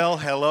Well,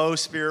 hello,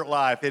 Spirit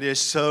Life. It is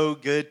so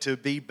good to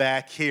be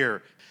back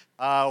here.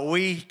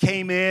 We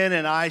came in,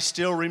 and I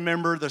still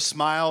remember the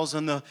smiles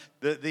and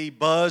the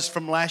buzz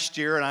from last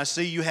year, and I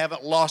see you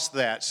haven't lost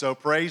that, so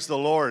praise the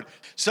Lord.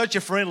 Such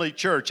a friendly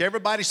church.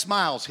 Everybody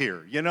smiles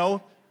here, you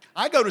know.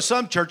 I go to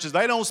some churches,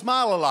 they don't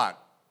smile a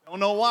lot.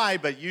 Don't know why,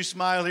 but you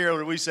smile here,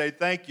 and we say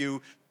thank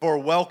you for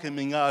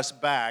welcoming us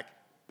back.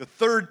 The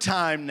third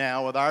time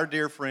now with our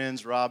dear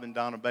friends, Rob and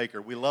Donna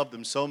Baker. We love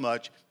them so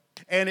much.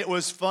 And it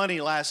was funny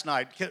last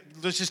night.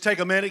 Let's just take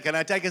a minute. Can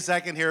I take a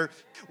second here?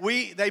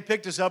 They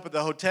picked us up at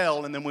the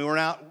hotel, and then we were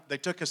out. They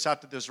took us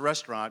out to this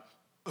restaurant,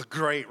 a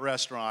great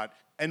restaurant,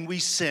 and we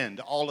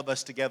sinned, all of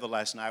us together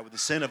last night with the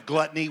sin of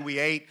gluttony. We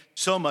ate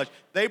so much.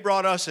 They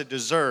brought us a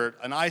dessert,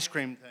 an ice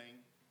cream thing.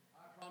 I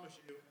promise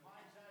you, my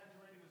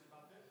exaggerating was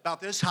about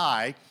this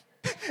high,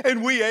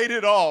 and we ate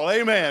it all.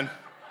 Amen.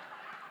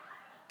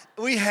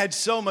 We had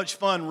so much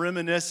fun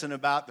reminiscing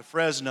about the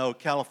Fresno,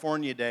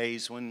 California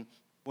days when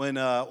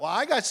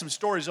I got some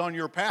stories on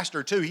your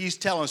pastor, too. He's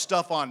telling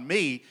stuff on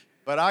me,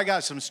 but I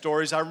got some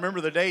stories. I remember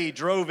the day he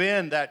drove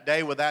in that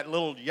day with that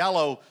little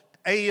yellow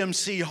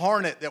AMC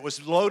Hornet that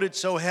was loaded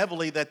so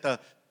heavily that the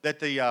what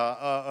do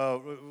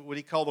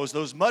you call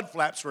those mud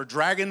flaps were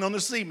dragging on the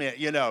cement,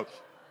 you know.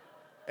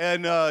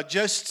 And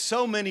just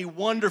so many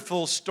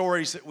wonderful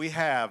stories that we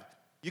have.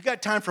 You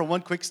got time for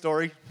one quick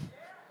story?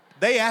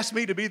 They asked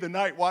me to be the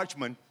night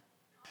watchman,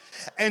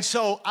 and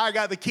so I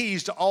got the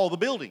keys to all the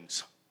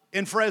buildings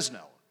in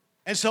Fresno.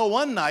 And so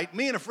one night,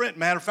 me and a friend,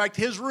 matter of fact,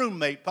 his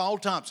roommate, Paul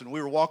Thompson,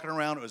 we were walking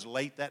around. It was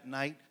late that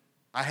night.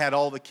 I had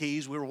all the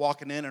keys. We were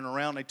walking in and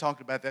around. They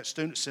talked about that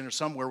student center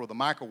somewhere with a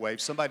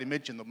microwave. Somebody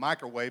mentioned the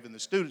microwave in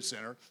the student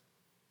center.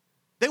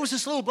 There was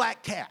this little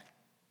black cat.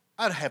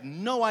 I have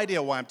no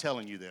idea why I'm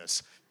telling you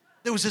this.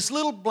 There was this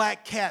little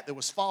black cat that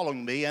was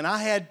following me, and I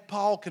had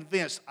Paul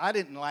convinced I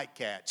didn't like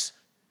cats.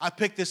 I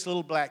picked this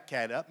little black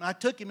cat up, and I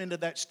took him into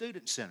that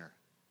student center,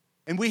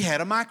 and we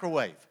had a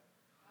microwave.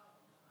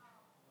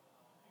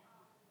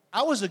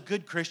 I was a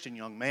good Christian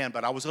young man,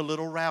 but I was a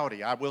little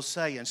rowdy, I will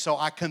say. And so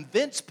I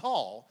convinced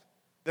Paul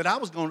that I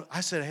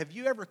said, have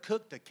you ever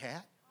cooked a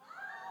cat?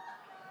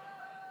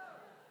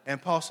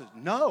 And Paul said,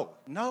 no,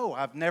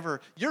 I've never.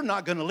 You're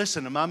not going to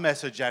listen to my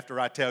message after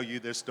I tell you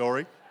this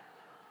story.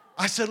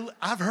 I said,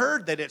 I've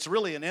heard that it's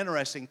really an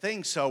interesting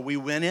thing. So we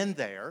went in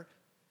there,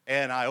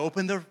 and I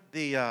opened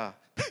I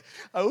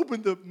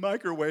opened the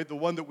microwave, the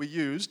one that we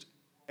used,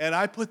 and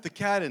I put the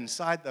cat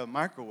inside the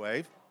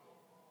microwave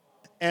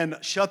and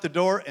shut the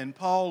door, and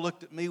Paul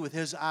looked at me with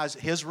his eyes,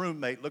 his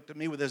roommate looked at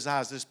me with his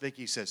eyes this big.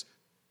 He says,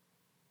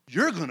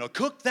 you're going to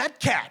cook that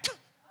cat.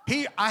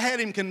 I had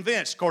him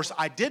convinced. Of course,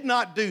 I did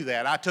not do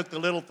that. I took the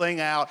little thing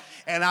out,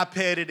 and I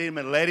petted him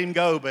and let him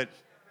go, but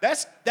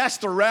that's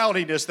the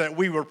rowdiness that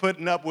we were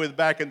putting up with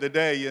back in the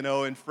day, you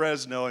know, in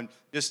Fresno, and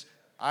just,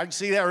 I can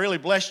see that really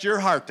blessed your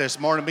heart this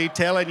morning, me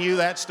telling you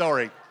that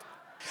story.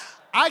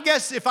 I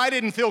guess if I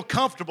didn't feel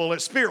comfortable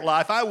at Spirit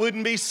Life, I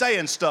wouldn't be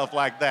saying stuff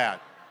like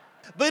that.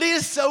 But it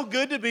is so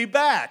good to be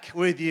back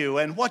with you.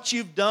 And what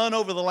you've done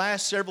over the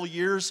last several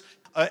years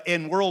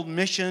in world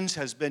missions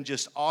has been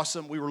just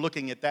awesome. We were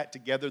looking at that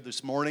together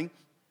this morning.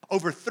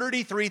 Over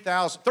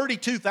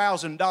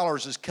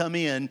 $32,000 has come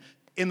in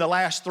the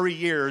last 3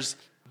 years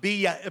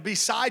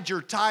beside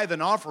your tithe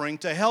and offering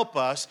to help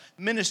us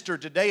minister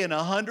today in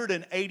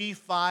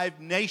 185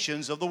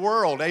 nations of the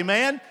world.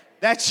 Amen?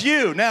 That's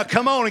you. Now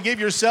come on and give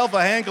yourself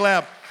a hand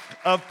clap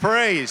of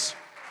praise.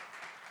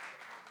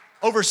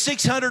 Over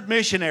 600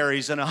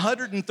 missionaries and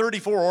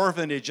 134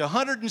 orphanages,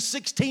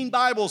 116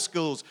 Bible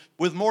schools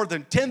with more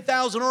than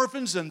 10,000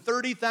 orphans and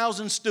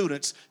 30,000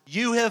 students.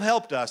 You have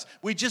helped us.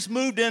 We just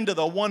moved into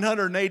the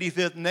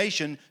 185th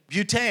nation,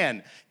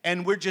 Bhutan,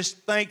 and we're just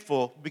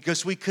thankful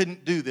because we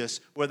couldn't do this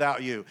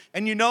without you.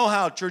 And you know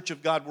how Church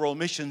of God World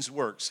Missions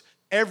works.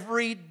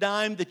 Every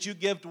dime that you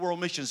give to World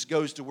Missions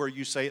goes to where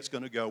you say it's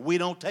going to go. We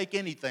don't take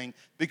anything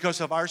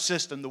because of our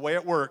system, the way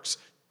it works.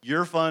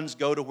 Your funds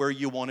go to where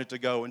you want it to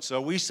go. And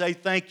so we say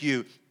thank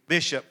you,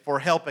 Bishop, for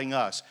helping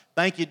us.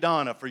 Thank you,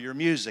 Donna, for your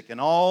music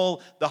and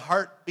all the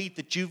heartbeat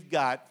that you've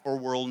got for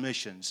world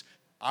missions.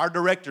 Our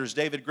directors,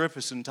 David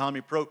Griffiths and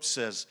Tommy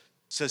Probst,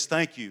 says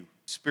thank you,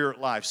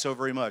 Spirit Life, so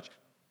very much.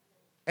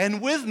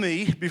 And with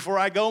me, before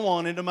I go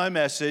on into my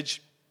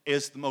message,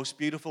 is the most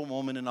beautiful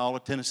woman in all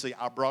of Tennessee.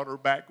 I brought her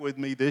back with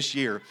me this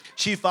year.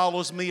 She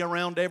follows me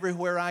around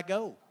everywhere I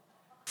go.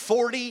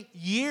 40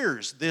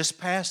 years this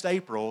past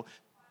April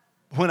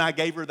when I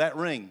gave her that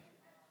ring.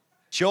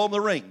 Show them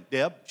the ring,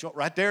 Deb.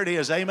 Right there it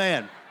is,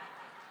 amen.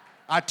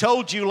 I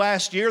told you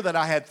last year that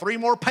I had 3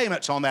 more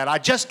payments on that. I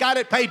just got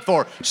it paid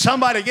for.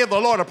 Somebody give the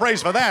Lord a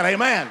praise for that,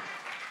 amen.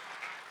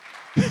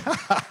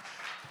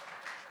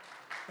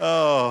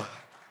 Oh,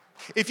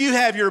 if you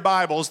have your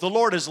Bibles, the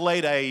Lord has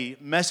laid a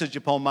message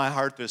upon my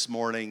heart this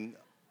morning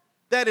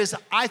that is,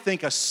 I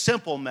think, a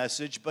simple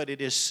message, but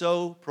it is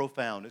so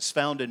profound. It's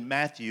found in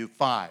Matthew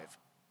 5.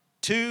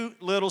 2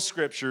 little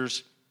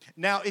scriptures.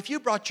 Now, if you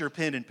brought your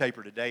pen and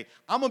paper today,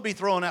 I'm going to be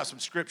throwing out some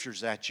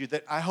scriptures at you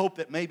that I hope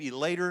that maybe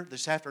later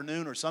this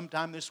afternoon or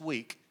sometime this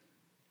week,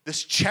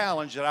 this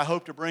challenge that I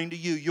hope to bring to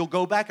you, you'll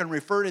go back and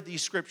refer to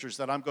these scriptures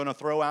that I'm going to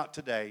throw out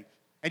today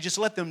and just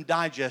let them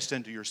digest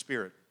into your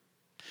spirit.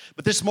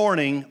 But this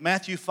morning,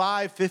 Matthew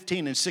 5,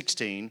 15, and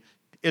 16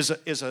 is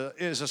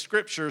a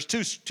scriptures,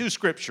 two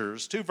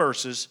scriptures, two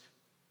verses,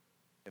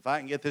 if I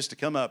can get this to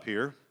come up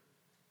here,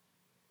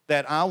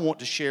 that I want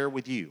to share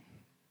with you.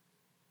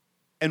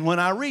 And when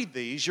I read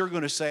these, you're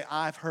going to say,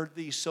 I've heard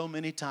these so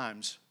many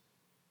times.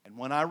 And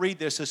when I read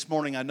this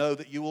morning, I know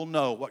that you will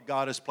know what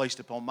God has placed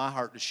upon my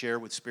heart to share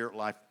with Spirit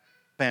Life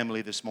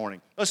family this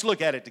morning. Let's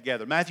look at it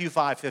together. Matthew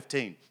 5,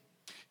 15.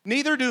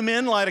 Neither do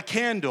men light a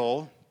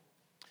candle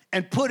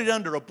and put it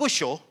under a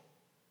bushel,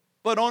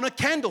 but on a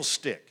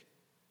candlestick,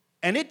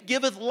 and it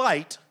giveth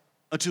light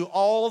unto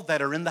all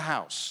that are in the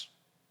house.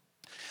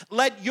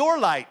 Let your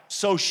light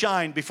so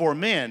shine before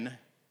men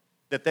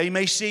that they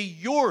may see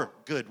your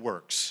good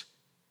works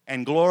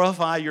and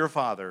glorify your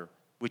Father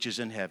which is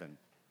in heaven.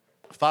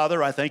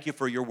 Father, I thank you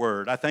for your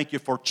word. I thank you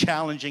for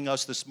challenging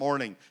us this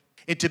morning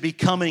into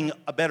becoming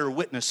a better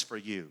witness for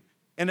you.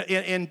 And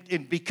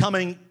in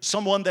becoming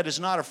someone that is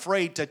not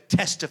afraid to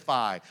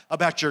testify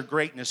about your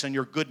greatness and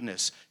your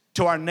goodness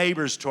to our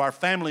neighbors, to our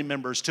family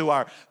members, to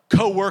our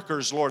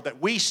co-workers, Lord,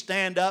 that we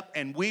stand up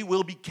and we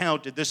will be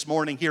counted this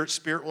morning here at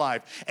Spirit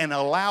Life and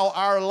allow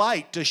our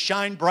light to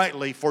shine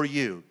brightly for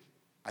you.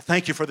 I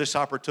thank you for this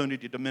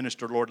opportunity to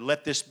minister, Lord.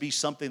 Let this be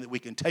something that we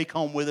can take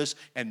home with us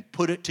and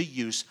put it to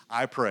use,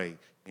 I pray,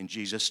 in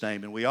Jesus'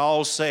 name. And we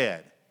all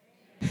said,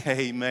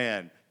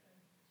 amen.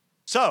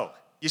 So,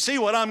 you see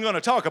what I'm going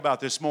to talk about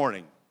this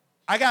morning.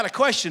 I got a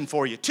question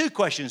for you, two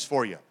questions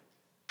for you.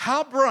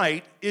 How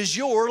bright is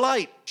your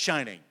light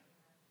shining?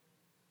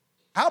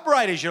 How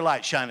bright is your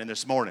light shining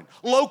this morning,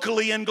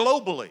 locally and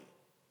globally?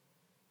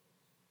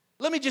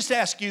 Let me just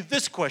ask you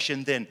this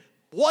question then.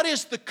 What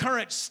is the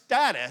current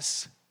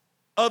status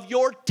of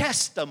your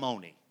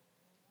testimony?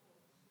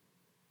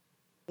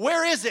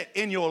 Where is it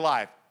in your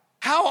life?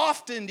 How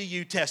often do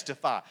you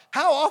testify?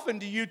 How often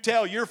do you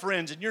tell your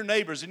friends and your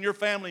neighbors and your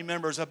family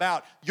members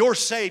about your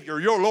Savior,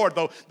 your Lord,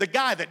 the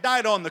guy that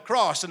died on the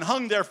cross and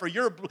hung there for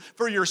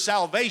your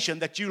salvation,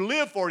 that you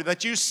live for,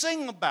 that you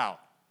sing about?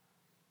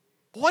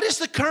 What is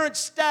the current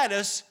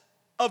status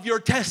of your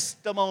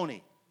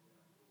testimony?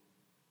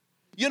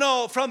 You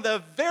know, from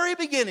the very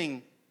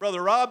beginning,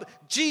 Brother Rob,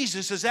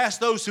 Jesus has asked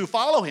those who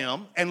follow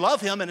him and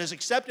love him and has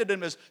accepted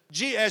him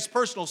as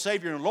personal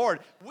Savior and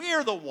Lord.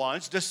 We're the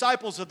ones,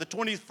 disciples of the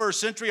 21st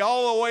century,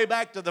 all the way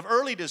back to the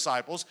early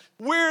disciples.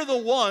 We're the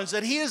ones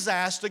that he has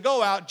asked to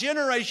go out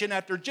generation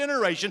after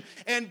generation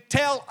and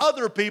tell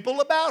other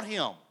people about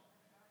him.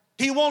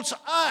 He wants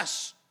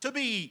us to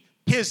be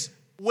his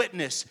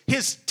witness,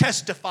 his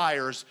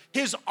testifiers,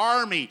 his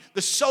army,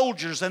 the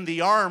soldiers and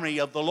the army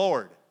of the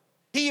Lord.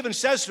 He even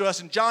says to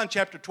us in John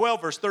chapter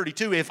 12, verse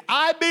 32, if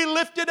I be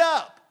lifted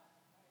up,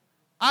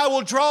 I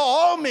will draw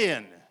all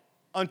men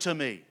unto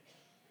me.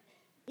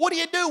 What do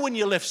you do when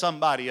you lift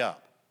somebody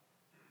up?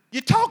 You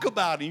talk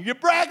about him, you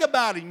brag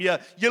about him, you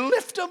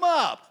lift him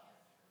up.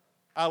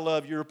 I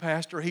love your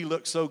pastor. He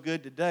looks so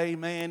good today,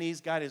 man.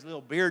 He's got his little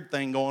beard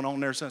thing going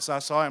on there since I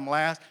saw him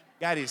last.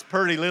 Got his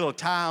pretty little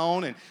tie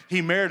on, and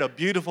he married a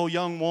beautiful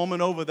young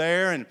woman over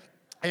there, and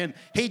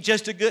he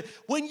just a good,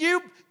 when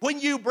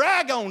you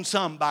brag on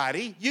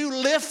somebody, you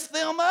lift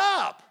them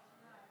up.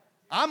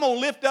 I'm going to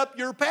lift up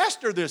your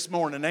pastor this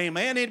morning,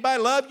 amen.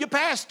 Anybody love your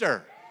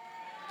pastor?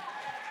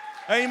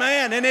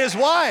 Amen, and his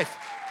wife.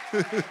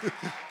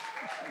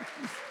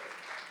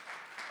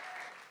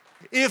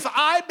 If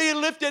I be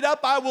lifted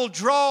up, I will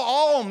draw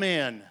all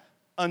men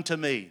unto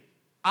me.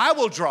 I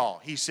will draw,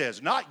 he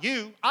says, not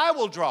you, I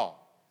will draw.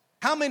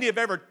 How many have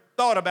ever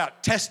thought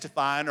about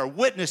testifying or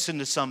witnessing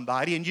to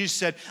somebody and you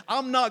said,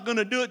 I'm not going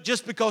to do it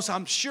just because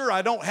I'm sure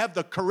I don't have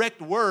the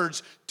correct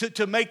words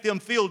to make them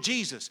feel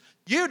Jesus?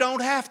 You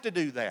don't have to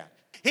do that.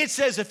 It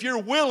says if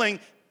you're willing,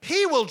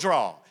 he will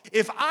draw.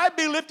 If I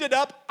be lifted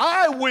up,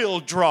 I will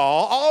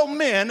draw all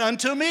men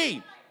unto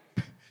me.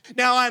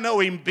 Now, I know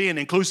him being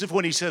inclusive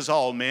when he says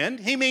all men.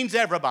 He means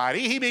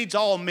everybody. He means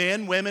all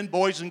men, women,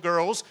 boys and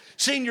girls,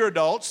 senior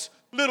adults,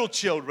 little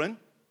children.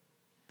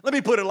 Let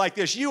me put it like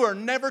this. You are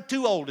never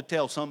too old to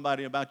tell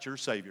somebody about your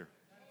Savior.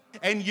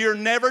 And you're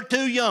never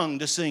too young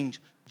to sing,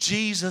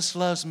 Jesus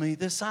loves me,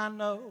 this I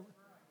know,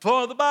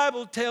 for the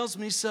Bible tells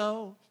me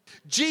so.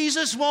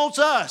 Jesus wants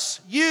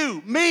us,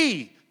 you,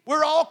 me.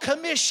 We're all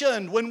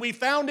commissioned. When we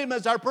found him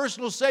as our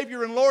personal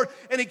Savior and Lord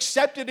and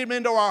accepted him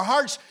into our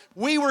hearts,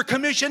 we were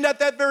commissioned at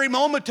that very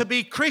moment to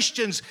be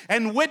Christians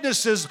and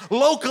witnesses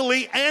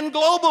locally and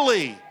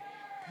globally.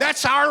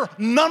 That's our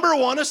number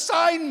one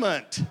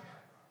assignment.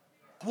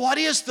 What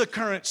is the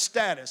current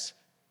status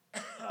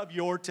of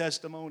your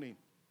testimony?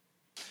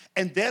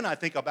 And then I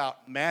think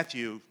about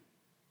Matthew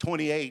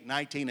 28,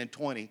 19, and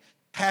 20.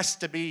 Has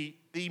to be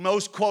the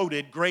most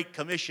quoted Great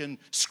Commission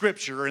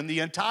scripture in the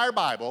entire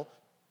Bible,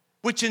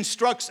 which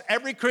instructs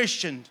every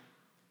Christian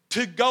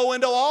to go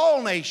into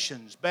all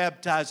nations,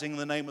 baptizing in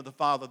the name of the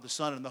Father, the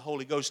Son, and the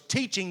Holy Ghost,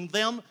 teaching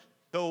them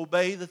to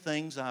obey the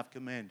things I've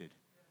commanded.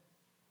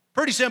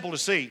 Pretty simple to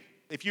see.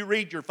 if you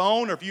read your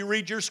phone or if you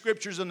read your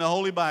scriptures in the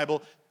Holy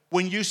Bible,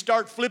 when you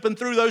start flipping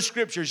through those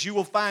scriptures, you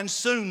will find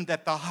soon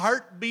that the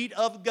heartbeat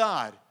of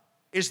God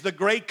is the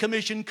Great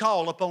Commission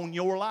call upon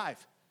your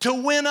life to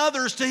win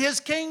others to His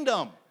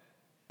kingdom.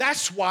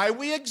 That's why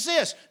we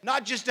exist,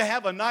 not just to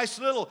have a nice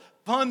little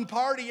fun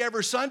party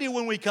every Sunday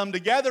when we come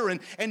together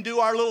and do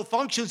our little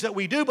functions that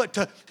we do, but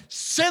to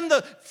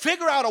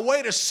figure out a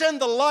way to send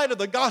the light of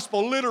the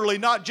gospel literally,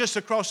 not just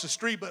across the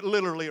street, but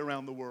literally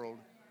around the world.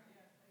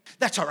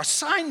 That's our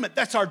assignment.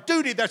 That's our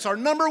duty. That's our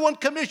number one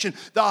commission.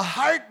 The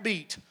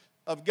heartbeat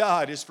of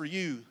God is for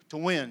you to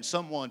win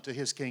someone to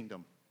His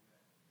kingdom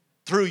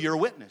through your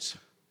witness.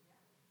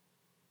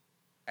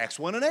 Acts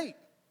 1 and 8.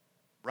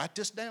 Write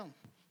this down.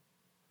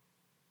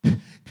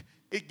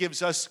 It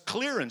gives us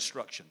clear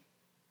instruction.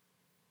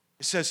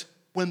 It says,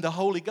 when the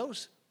Holy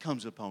Ghost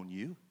comes upon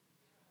you,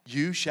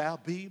 you shall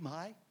be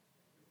my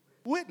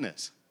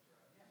witness.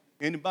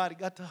 Anybody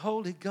got the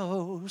Holy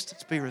Ghost, the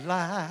Spirit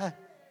light?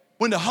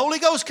 When the Holy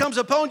Ghost comes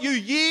upon you,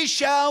 ye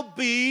shall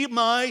be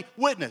my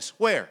witness.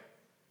 Where?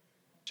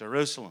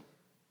 Jerusalem,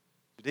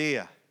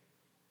 Judea,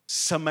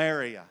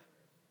 Samaria,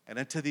 and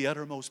unto the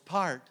uttermost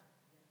part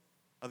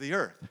of the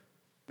earth.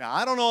 Now,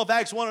 I don't know if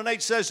Acts 1 and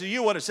 8 says to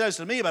you what it says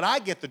to me, but I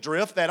get the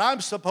drift that I'm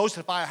supposed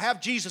to, if I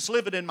have Jesus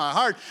living in my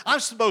heart, I'm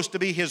supposed to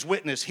be His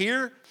witness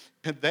here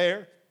and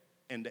there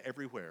and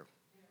everywhere.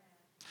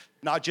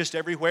 Not just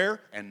everywhere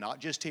and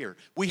not just here.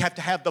 We have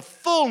to have the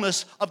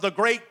fullness of the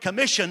Great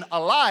Commission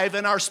alive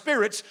in our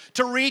spirits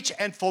to reach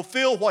and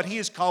fulfill what He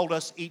has called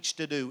us each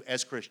to do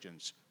as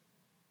Christians.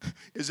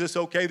 Is this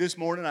okay this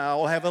morning?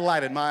 I'll have a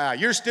light in my eye.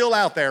 You're still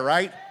out there,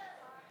 right?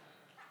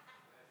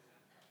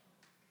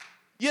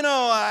 You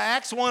know,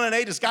 Acts 1 and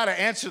 8 has got to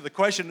answer the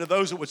question to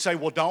those that would say,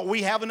 well, don't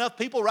we have enough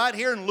people right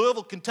here in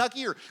Louisville,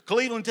 Kentucky or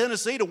Cleveland,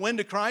 Tennessee to win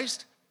to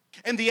Christ?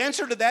 And the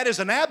answer to that is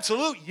an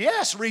absolute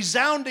yes,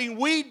 resounding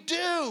we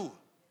do.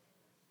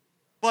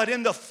 But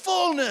in the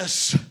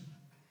fullness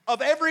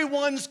of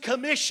everyone's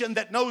commission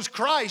that knows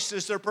Christ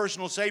as their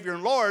personal Savior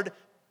and Lord,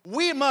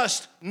 we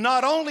must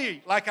not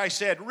only, like I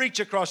said, reach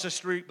across the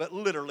street, but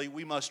literally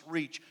we must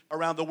reach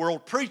around the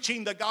world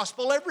preaching the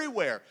gospel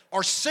everywhere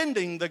or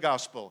sending the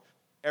gospel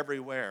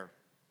everywhere.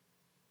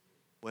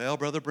 Well,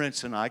 Brother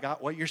Brinson, I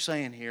got what you're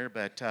saying here,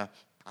 but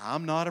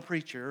I'm not a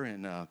preacher,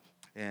 and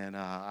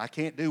I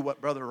can't do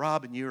what Brother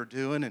Rob and you are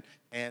doing,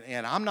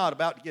 and I'm not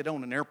about to get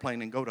on an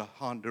airplane and go to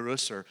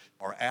Honduras or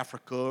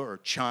Africa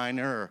or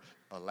China or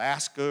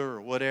Alaska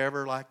or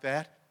whatever like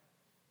that.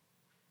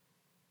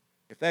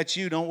 If that's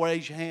you, don't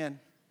raise your hand.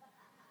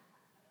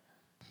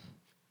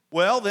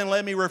 Well, then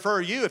let me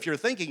refer you, if you're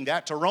thinking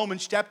that, to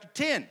Romans chapter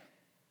 10.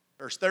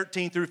 Verse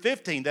 13 through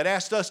 15, that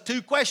asked us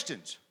two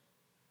questions.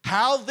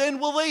 How then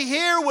will they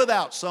hear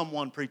without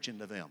someone preaching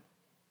to them?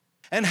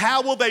 And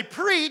how will they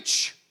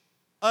preach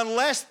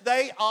unless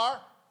they are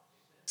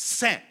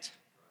sent?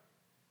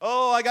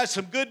 Oh, I got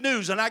some good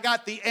news, and I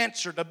got the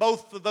answer to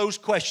both of those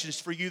questions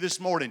for you this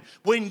morning.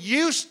 When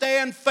you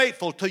stand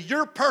faithful to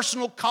your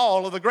personal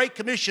call of the Great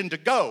Commission to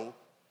go,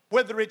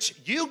 whether it's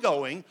you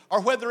going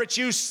or whether it's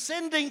you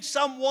sending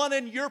someone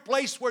in your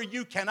place where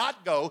you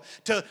cannot go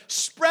to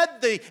spread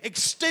the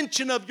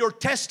extension of your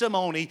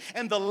testimony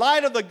and the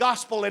light of the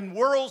gospel in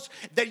worlds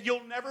that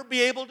you'll never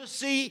be able to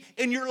see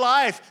in your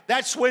life.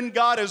 That's when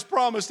God has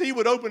promised He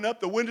would open up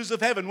the windows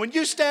of heaven. When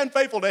you stand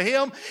faithful to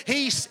Him,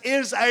 He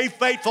is a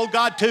faithful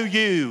God to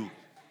you.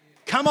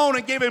 Come on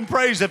and give Him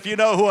praise if you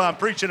know who I'm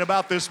preaching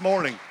about this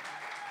morning.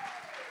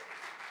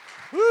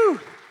 Woo!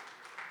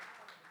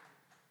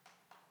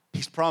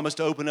 He's promised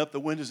to open up the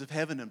windows of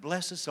heaven and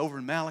bless us over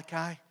in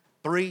Malachi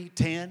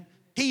 3:10.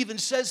 He even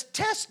says,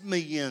 test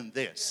me in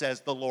this,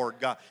 says the Lord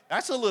God.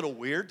 That's a little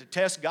weird to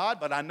test God,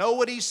 but I know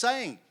what He's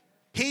saying.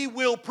 He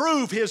will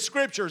prove His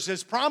scriptures.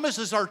 His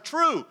promises are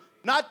true.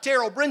 Not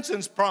Terrell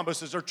Brinson's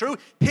promises are true.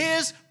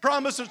 His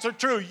promises are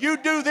true. You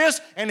do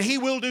this, and He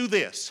will do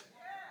this.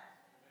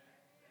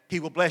 He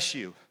will bless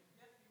you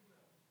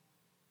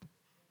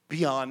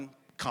beyond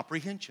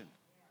comprehension.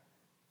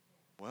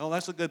 Well,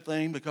 that's a good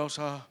thing because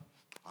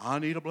I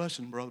need a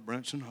blessing, Brother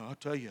Brinson. I'll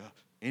tell you,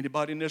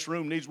 anybody in this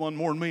room needs one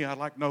more than me, I'd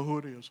like to know who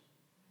it is.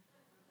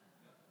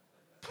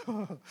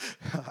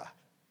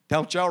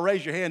 Don't y'all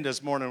raise your hand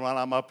this morning while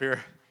I'm up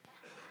here.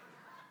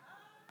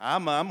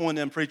 I'm one of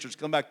them preachers.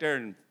 Come back there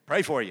and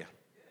pray for you.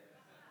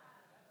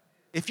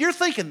 If you're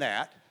thinking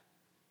that,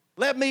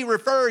 let me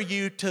refer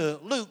you to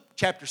Luke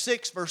chapter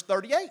 6, verse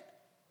 38.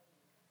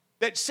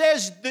 That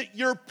says that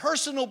your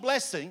personal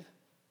blessing,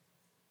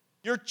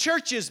 your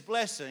church's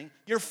blessing,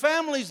 your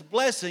family's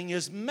blessing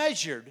is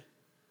measured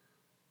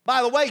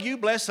by the way you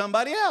bless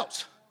somebody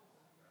else.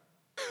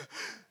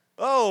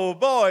 Oh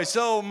boy,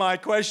 so my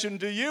question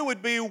to you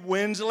would be,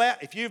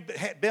 if you've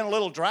been a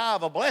little dry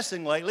of a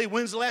blessing lately,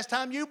 when's the last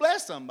time you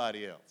blessed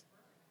somebody else?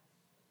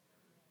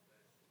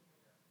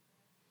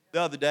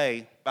 The other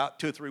day, about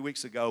 2 or 3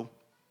 weeks ago,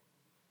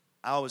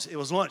 it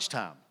was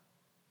lunchtime,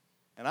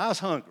 and I was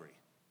hungry.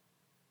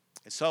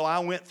 And so I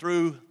went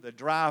through the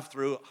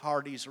drive-thru at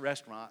Hardee's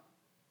restaurant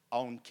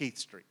on Keith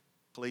Street,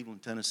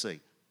 Cleveland, Tennessee.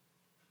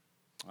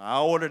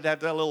 I ordered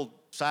that little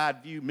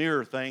side view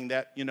mirror thing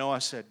that, I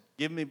said,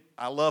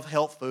 I love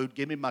health food.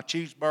 Give me my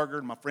cheeseburger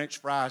and my French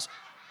fries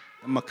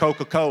and my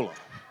Coca-Cola.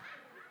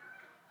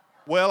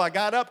 Well, I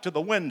got up to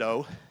the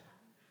window,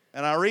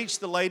 and I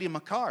reached the lady my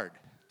card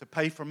to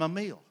pay for my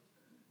meal.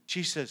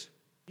 She says,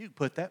 you can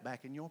put that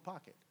back in your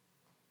pocket.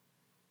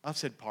 I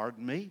said,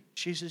 pardon me?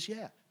 She says,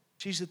 yeah.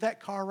 She said, that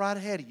car right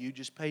ahead of you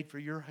just paid for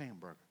your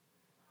hamburger.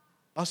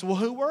 I said, well,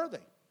 who were they?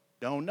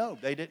 Don't know.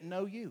 They didn't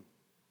know you.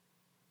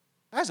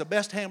 That's the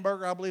best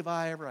hamburger I believe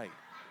I ever ate.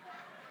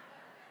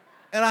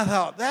 And I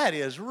thought, that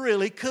is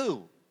really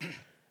cool.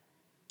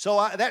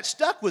 So that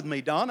stuck with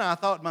me, Donna. I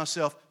thought to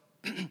myself,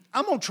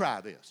 I'm going to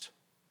try this.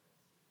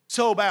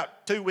 So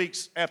about 2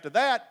 weeks after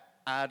that,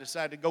 I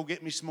decided to go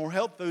get me some more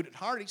health food at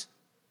Hardee's.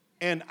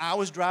 And I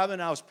was driving,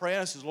 I was praying.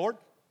 I says, Lord,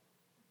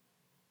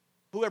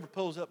 whoever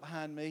pulls up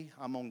behind me,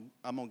 I'm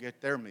gonna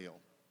get their meal.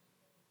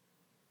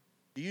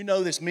 Do you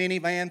know this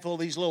minivan full of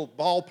these little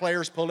ball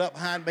players pulled up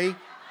behind me?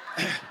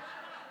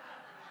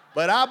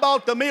 But I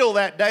bought the meal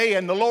that day,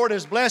 and the Lord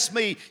has blessed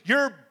me.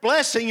 Your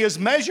blessing is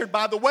measured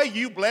by the way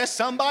you bless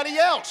somebody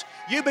else.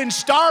 You've been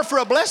starved for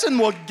a blessing,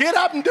 well, get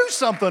up and do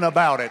something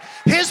about it.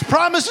 His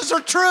promises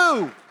are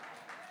true.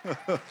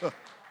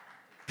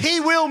 He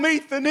will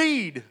meet the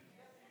need.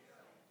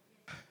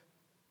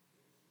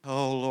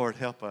 Oh, Lord,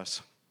 help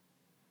us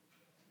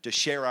to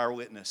share our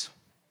witness.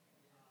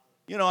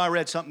 I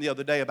read something the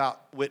other day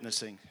about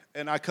witnessing,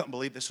 and I couldn't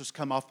believe this was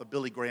come off the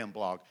Billy Graham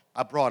blog.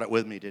 I brought it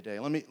with me today.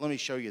 Let me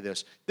show you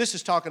this. This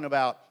is talking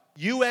about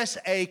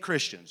USA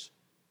Christians,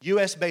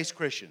 U.S.-based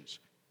Christians.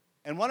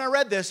 And when I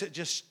read this, it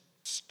just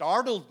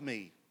startled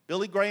me.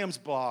 Billy Graham's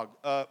blog,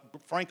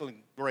 Franklin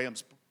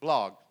Graham's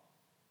blog.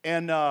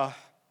 And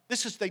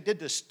they did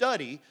this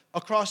study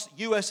across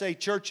USA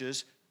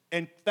churches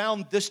and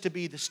found this to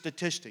be the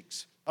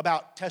statistics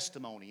about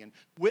testimony and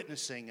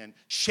witnessing and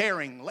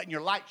sharing, letting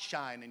your light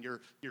shine and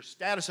your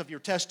status of your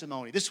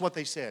testimony. This is what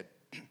they said.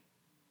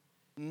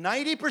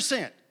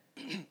 90%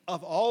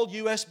 of all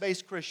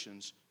U.S.-based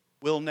Christians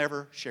will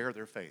never share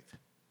their faith.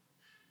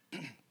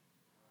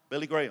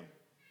 Billy Graham,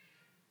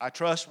 I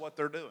trust what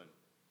they're doing.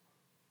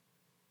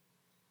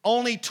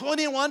 Only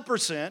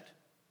 21%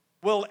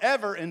 will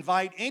ever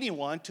invite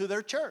anyone to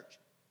their church.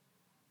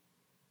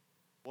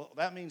 Well,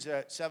 that means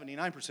that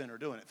 79% are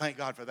doing it. Thank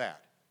God for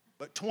that.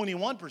 But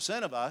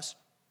 21% of us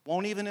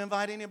won't even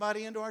invite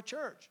anybody into our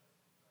church.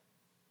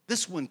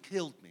 This one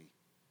killed me.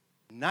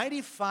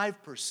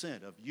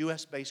 95% of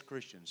U.S.-based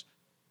Christians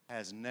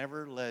has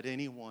never led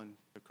anyone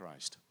to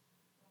Christ.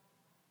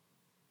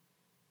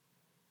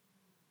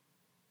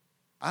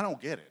 I don't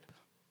get it.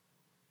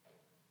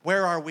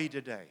 Where are we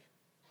today?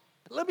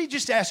 Let me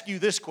just ask you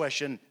this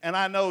question, and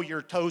I know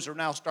your toes are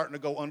now starting to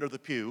go under the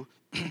pew,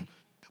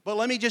 but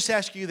let me just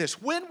ask you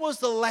this. When was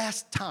the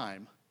last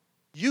time,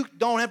 you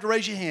don't have to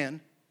raise your hand,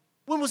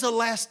 when was the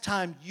last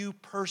time you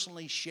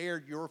personally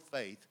shared your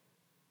faith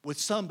with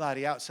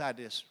somebody outside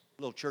this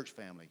little church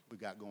family we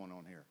got going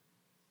on here?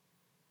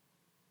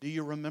 Do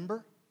you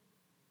remember?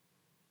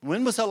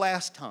 When was the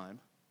last time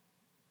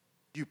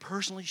you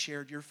personally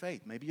shared your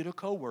faith? Maybe you're a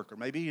coworker.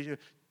 Maybe you're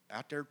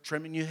out there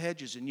trimming your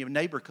hedges and your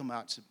neighbor come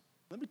out and said,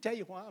 let me tell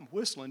you why I'm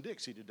whistling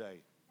Dixie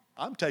today.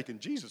 I'm taking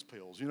Jesus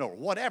pills, or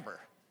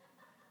whatever.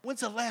 When's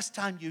the last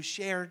time you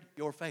shared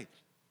your faith?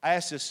 I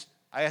asked this,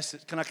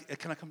 can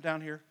I come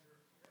down here?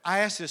 I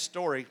asked this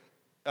story.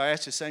 I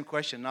asked the same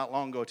question not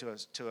long ago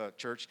to a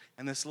church,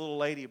 and this little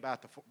lady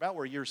about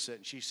where you're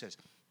sitting, she says,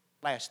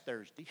 last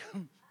Thursday.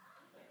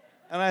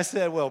 And I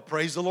said, well,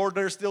 praise the Lord,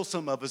 there's still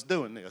some of us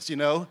doing this,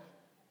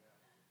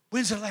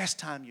 When's the last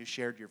time you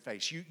shared your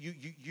faith?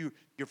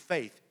 Your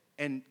faith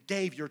and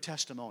gave your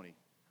testimony?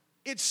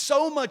 It's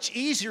so much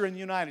easier in the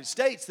United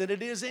States than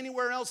it is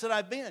anywhere else that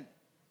I've been.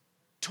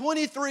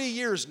 23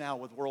 years now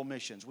with World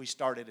Missions. We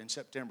started in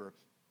September.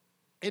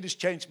 It has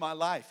changed my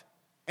life.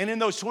 And in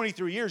those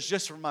 23 years,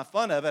 just for my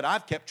fun of it,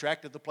 I've kept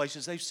track of the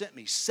places they've sent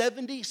me.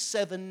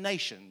 77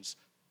 nations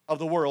of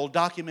the world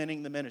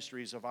documenting the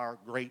ministries of our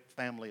great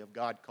family of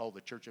God called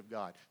the Church of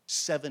God.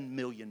 7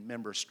 million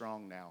members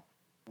strong now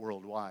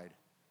worldwide.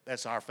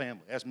 That's our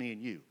family. That's me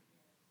and you.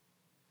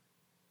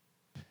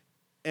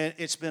 And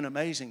it's been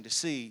amazing to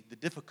see the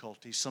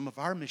difficulties some of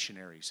our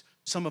missionaries,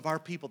 some of our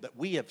people that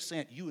we have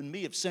sent, you and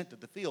me have sent to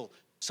the field,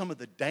 some of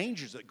the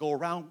dangers that go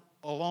around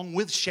along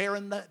with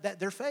sharing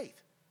their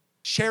faith,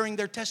 sharing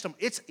their testimony.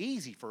 It's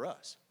easy for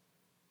us.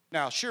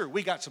 Now, sure,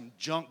 we got some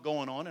junk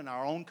going on in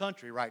our own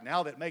country right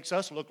now that makes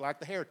us look like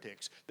the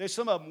heretics. There's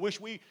some of them wish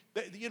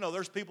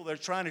there's people that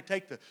are trying to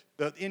take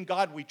the in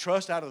God we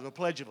trust out of the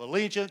Pledge of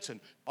Allegiance and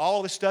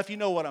all this stuff. You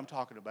know what I'm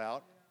talking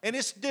about. And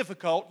it's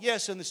difficult,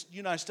 yes, in the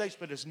United States,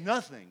 but it's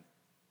nothing.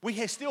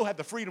 We still have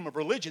the freedom of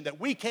religion that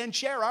we can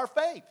share our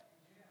faith.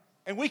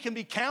 And we can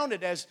be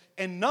counted as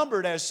and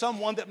numbered as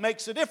someone that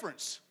makes a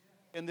difference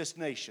in this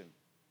nation.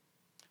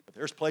 But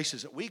there's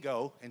places that we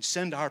go and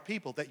send our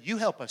people that you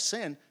help us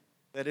send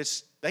that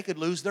they could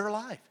lose their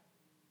life.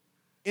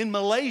 In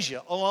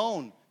Malaysia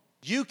alone,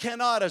 you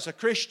cannot, as a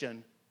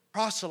Christian,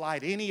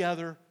 proselyte any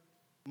other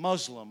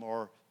Muslim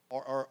or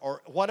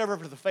or whatever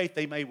the faith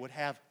they would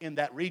have in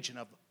that region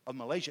of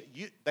Malaysia,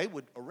 they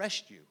would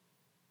arrest you.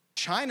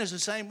 China's the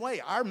same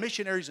way. Our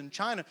missionaries in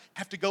China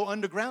have to go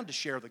underground to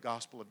share the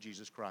gospel of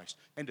Jesus Christ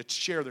and to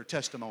share their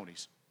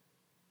testimonies.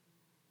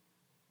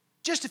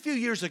 Just a few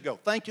years ago,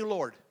 thank you,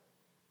 Lord,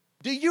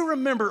 do you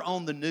remember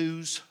on the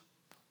news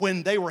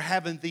when they were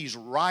having these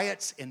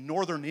riots in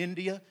northern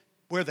India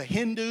where the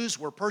Hindus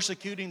were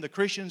persecuting the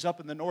Christians up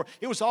in the north?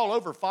 It was all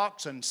over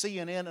Fox and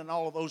CNN and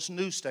all of those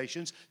news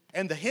stations.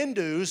 And the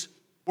Hindus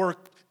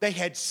they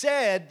had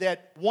said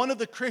that one of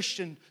the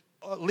Christian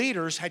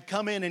leaders had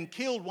come in and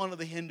killed one of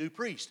the Hindu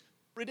priests.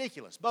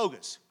 Ridiculous,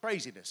 bogus,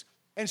 craziness.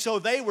 And so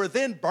they were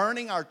then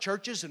burning our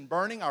churches and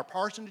burning our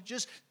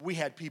parsonages. We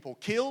had people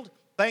killed.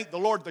 Thank the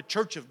Lord the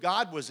Church of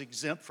God was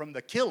exempt from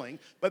the killing,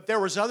 but there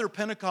was other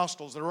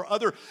Pentecostals, there were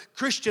other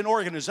Christian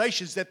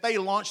organizations that they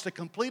launched a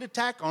complete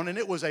attack on, and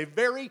it was a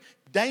very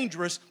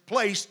dangerous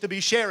place to be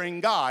sharing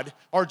God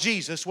or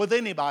Jesus with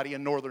anybody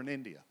in northern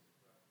India.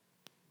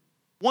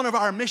 One of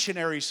our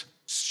missionaries,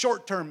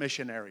 short-term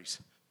missionaries,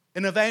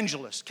 an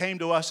evangelist, came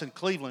to us in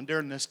Cleveland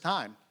during this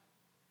time,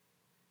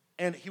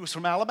 and he was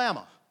from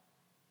Alabama.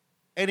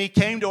 And he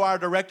came to our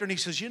director and he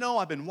says,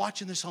 I've been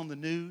watching this on the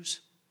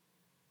news.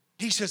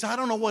 He says, I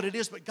don't know what it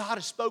is, but God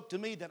has spoke to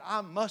me that I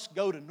must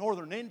go to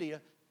northern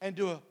India and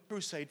do a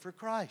crusade for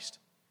Christ.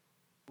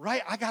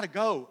 Right? I got to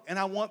go. And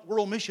I want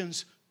World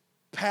Missions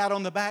pat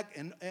on the back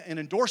and an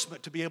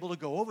endorsement to be able to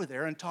go over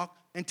there and talk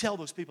and tell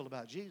those people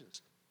about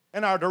Jesus.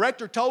 And our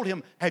director told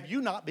him, have you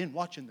not been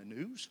watching the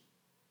news?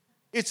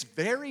 It's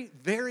very,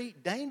 very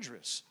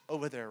dangerous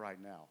over there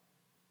right now.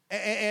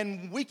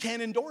 And we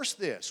can't endorse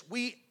this.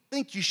 We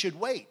think you should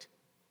wait.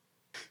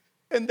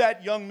 And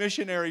that young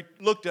missionary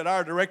looked at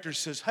our director and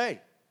says, hey,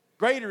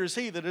 greater is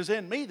he that is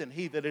in me than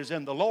he that is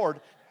in the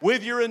Lord.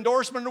 With your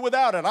endorsement or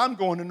without it, I'm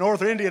going to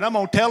northern India and I'm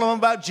going to tell them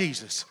about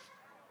Jesus.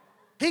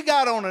 He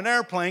got on an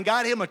airplane,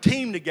 got him a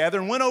team together,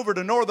 and went over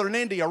to northern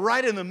India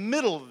right in the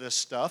middle of this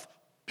stuff.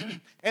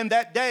 And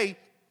that day,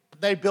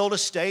 they built a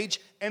stage,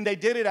 and they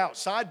did it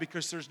outside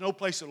because there's no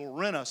place that will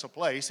rent us a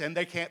place, and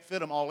they can't fit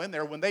them all in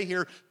there. When they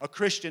hear a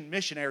Christian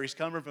missionaries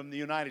coming from the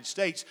United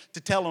States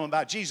to tell them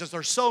about Jesus,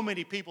 there's so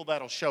many people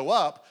that'll show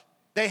up,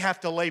 they have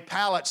to lay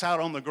pallets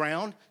out on the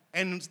ground,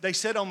 and they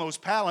sit on ththose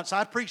pallets.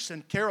 I preached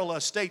in Kerala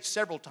Estates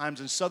several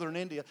times in southern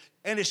India,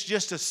 and it's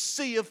just a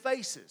sea of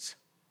faces.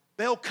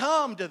 They'll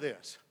come to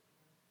this.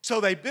 So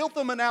they built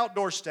them an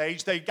outdoor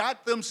stage. They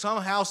got them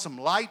somehow some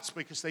lights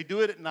because they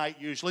do it at night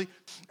usually.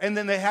 And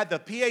then they had the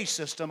PA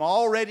system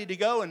all ready to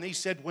go. And he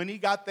said when he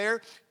got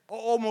there,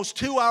 almost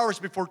 2 hours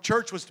before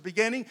church was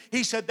beginning,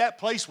 he said that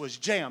place was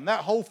jammed.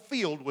 That whole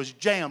field was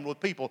jammed with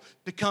people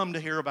to come to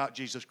hear about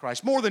Jesus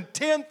Christ. More than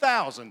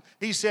 10,000,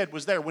 he said,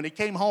 was there when he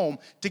came home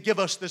to give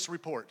us this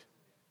report.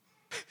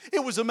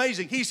 It was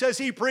amazing. He says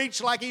he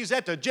preached like he's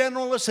at the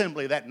General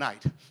Assembly that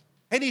night.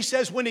 And he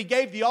says when he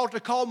gave the altar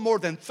call, more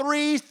than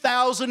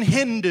 3,000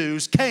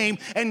 Hindus came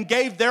and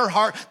gave their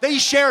heart. They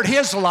shared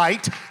his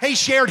light. They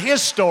shared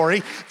his story.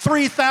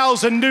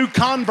 3,000 new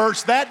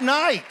converts that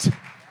night.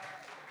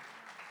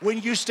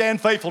 When you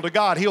stand faithful to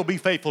God, he'll be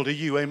faithful to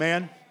you.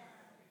 Amen?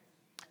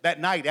 That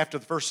night after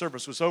the first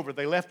service was over,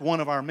 they left one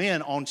of our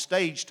men on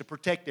stage to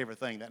protect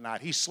everything that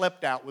night. He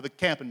slept out with a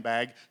camping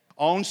bag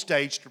on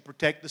stage to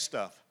protect the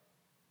stuff.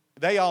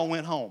 They all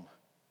went home.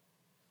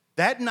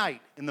 That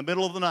night, in the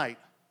middle of the night,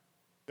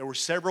 there were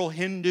several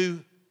Hindu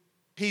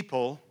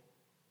people.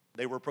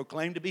 They were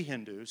proclaimed to be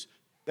Hindus.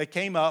 They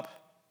came up.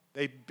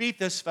 They beat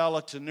this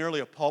fella to nearly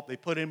a pulp. They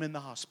put him in the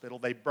hospital.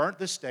 They burnt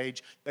the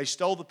stage. They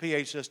stole the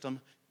PA system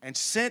and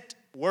sent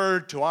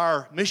word to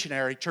our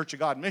missionary, Church of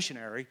God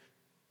missionary,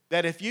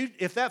 that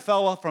if that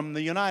fella from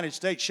the United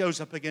States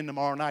shows up again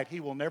tomorrow night, he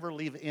will never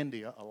leave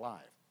India alive.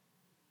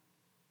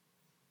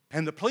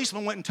 And the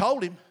policeman went and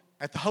told him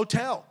at the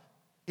hotel.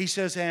 He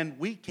says, and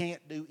we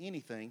can't do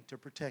anything to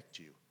protect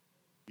you.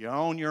 You're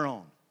on your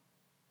own.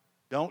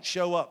 Don't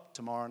show up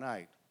tomorrow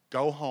night.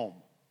 Go home.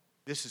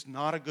 This is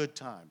not a good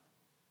time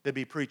to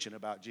be preaching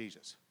about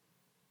Jesus.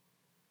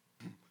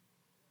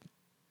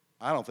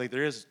 I don't think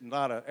there is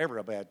ever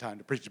a bad time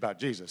to preach about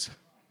Jesus.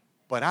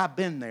 But I've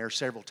been there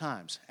several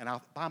times, and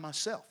by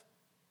myself.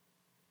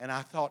 And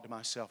I thought to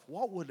myself,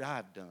 what would I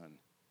have done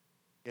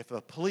if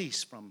the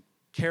police from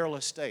Kerala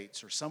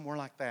Estates or somewhere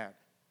like that,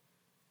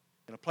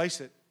 in a place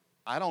that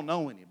I don't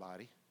know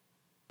anybody,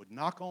 would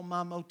knock on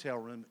my motel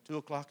room at 2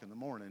 o'clock in the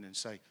morning and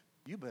say,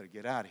 you better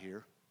get out of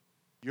here.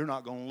 You're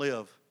not going to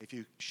live if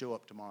you show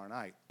up tomorrow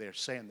night. They're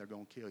saying they're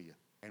going to kill you,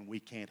 and we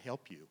can't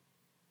help you.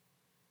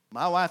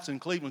 My wife's in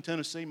Cleveland,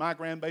 Tennessee. My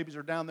grandbabies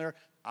are down there.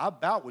 I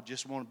about would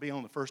just want to be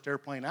on the first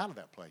airplane out of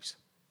that place.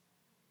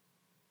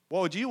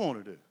 What would you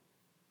want to do?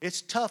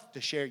 It's tough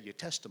to share your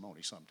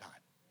testimony sometimes.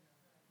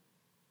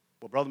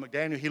 Well, Brother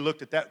McDaniel, he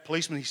looked at that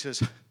policeman. He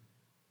says,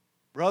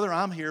 brother,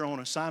 I'm here on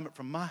assignment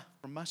from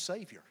my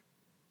Savior.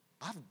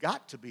 I've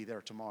got to be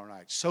there tomorrow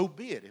night. So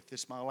be it if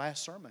this is my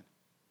last sermon.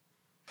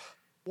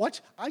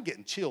 I'm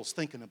getting chills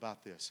thinking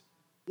about this.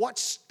 What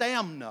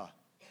stamina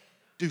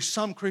do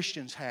some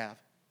Christians have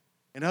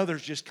and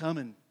others just come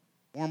and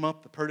warm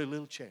up the pretty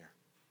little chair.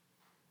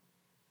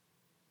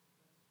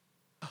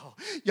 Oh,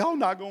 y'all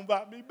not going to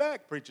invite me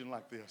back preaching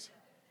like this.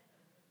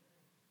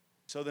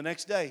 So the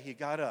next day, he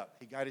got up.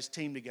 He got his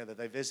team together.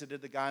 They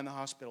visited the guy in the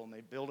hospital, and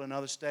they built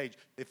another stage.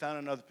 They found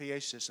another PA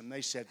system.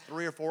 They said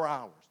 3 or 4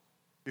 hours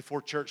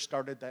before church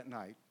started that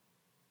night,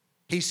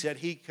 he said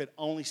he could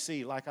only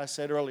see, like I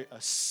said earlier,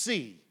 a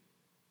sea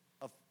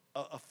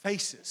of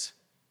faces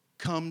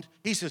come.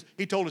 He says,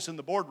 he told us in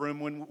the boardroom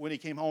when he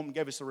came home and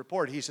gave us the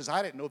report, he says,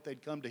 I didn't know if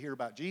they'd come to hear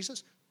about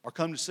Jesus or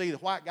come to see the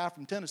white guy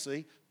from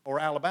Tennessee or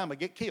Alabama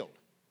get killed.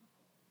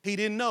 He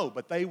didn't know,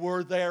 but they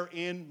were there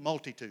in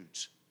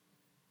multitudes.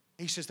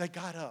 He says they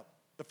got up.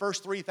 The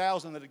first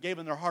 3,000 that had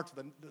given their heart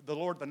to the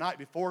Lord the night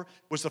before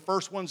was the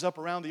first ones up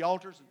around the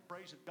altars and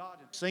praising God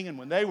and singing.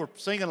 When they were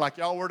singing like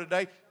y'all were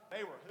today,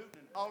 they were hooting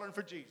and hollering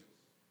for Jesus.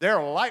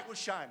 Their light was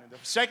shining. The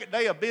second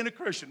day of being a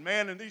Christian,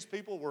 man, and these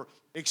people were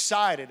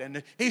excited.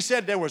 And he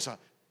said there was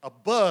a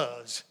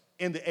buzz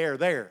in the air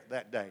there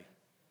that day.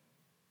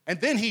 And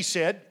then he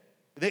said,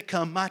 that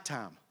come my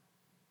time.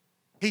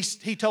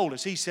 He told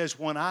us, he says,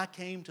 when I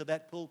came to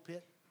that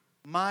pulpit,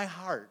 my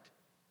heart,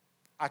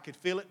 I could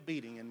feel it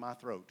beating in my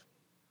throat.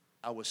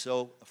 I was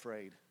so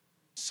afraid.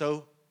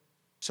 So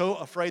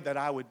afraid that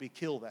I would be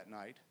killed that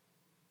night.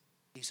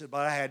 He said,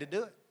 but I had to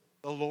do it.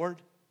 The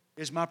Lord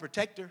is my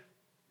protector.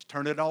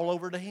 Turn it all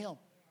over to Him.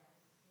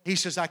 He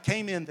says, I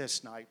came in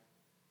this night.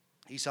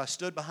 He said, I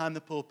stood behind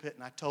the pulpit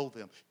and I told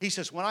them. He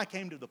says, when I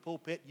came to the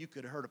pulpit, you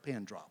could have heard a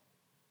pin drop.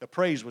 The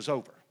praise was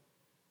over.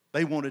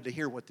 They wanted to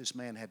hear what this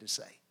man had to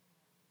say.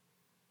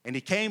 And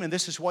he came, and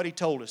this is what he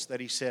told us that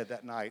he said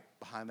that night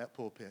behind that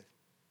pulpit.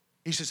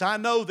 He says, I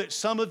know that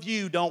some of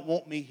you don't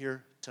want me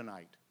here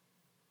tonight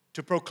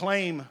to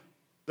proclaim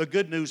the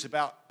good news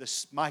about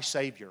this, my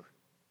Savior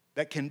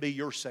that can be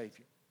your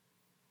Savior.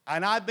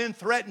 And I've been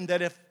threatened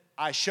that if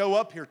I show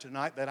up here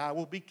tonight that I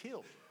will be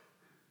killed.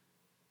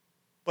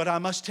 But I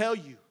must tell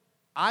you,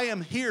 I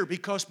am here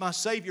because my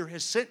Savior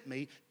has sent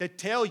me to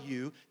tell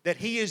you that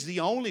He is the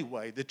only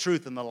way, the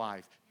truth, and the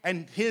life.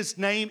 And His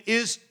name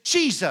is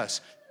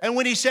Jesus. And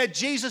when he said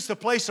Jesus, the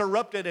place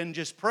erupted in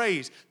just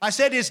praise. I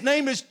said his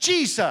name is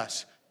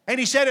Jesus. And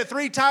he said it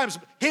 3 times.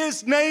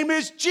 His name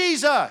is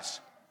Jesus.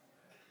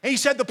 And he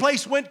said the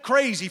place went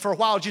crazy for a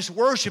while just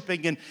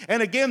worshiping.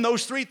 And again,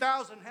 those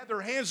 3,000 had their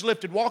hands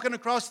lifted walking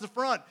across the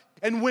front.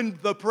 And when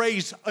the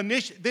praise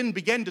then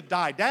began to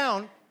die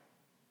down,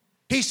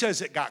 he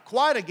says it got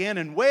quiet again.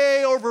 And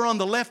way over on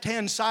the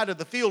left-hand side of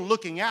the field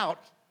looking out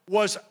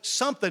was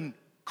something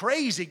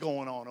crazy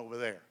going on over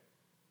there.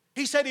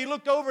 He said he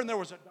looked over and there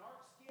was a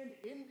dark-skinned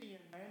Indian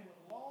man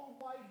with long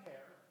white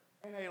hair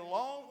and an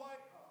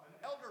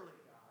elderly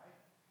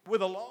guy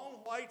with a long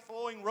white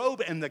flowing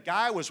robe, and the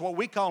guy was what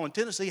we call in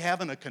Tennessee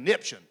having a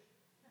conniption.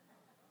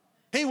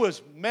 He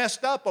was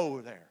messed up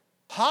over there,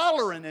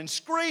 hollering and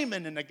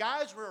screaming, and the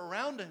guys were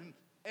around him,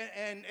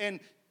 and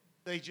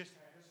they just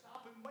had to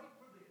stop and wait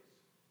for this.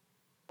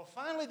 Well,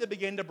 finally they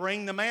began to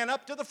bring the man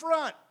up to the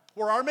front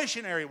where our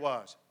missionary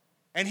was.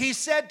 And he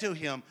said to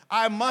him,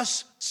 I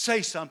must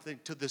say something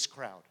to this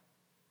crowd.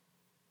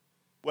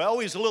 Well,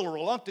 he's a little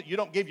reluctant. You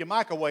don't give your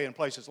mic away in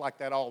places like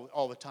that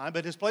all the time.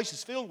 But his place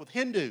is filled with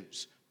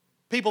Hindus,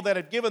 people that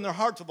had given their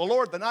heart to the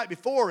Lord the night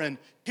before. And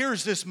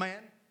here's this man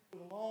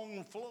with a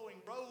long flowing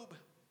robe,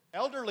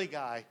 elderly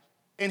guy.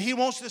 And he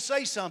wants to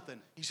say something.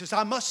 He says,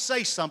 I must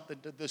say something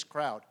to this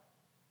crowd.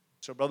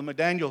 So Brother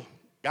McDaniel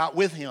got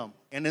with him.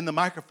 And in the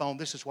microphone,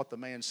 this is what the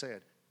man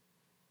said.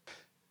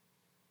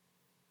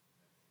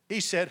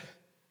 He said,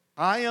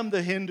 I am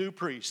the Hindu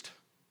priest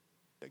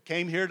that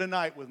came here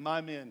tonight with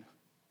my men.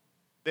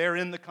 They're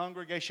in the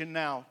congregation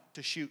now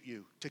to shoot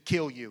you, to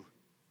kill you.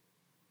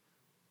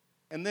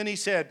 And then he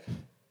said,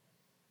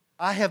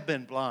 I have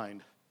been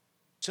blind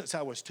since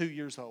I was 2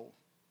 years old.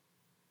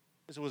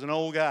 This was an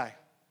old guy.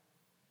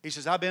 He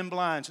says, I've been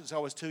blind since I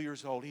was 2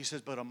 years old. He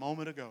says, but a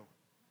moment ago,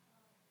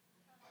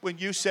 when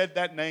you said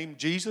that name,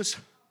 Jesus,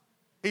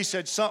 he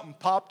said, something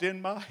popped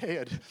in my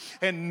head,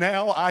 and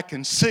now I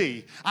can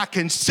see. I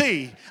can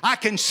see.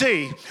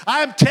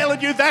 I'm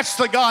telling you, that's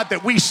the God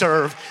that we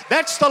serve.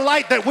 That's the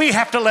light that we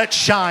have to let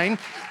shine.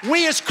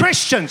 We as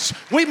Christians,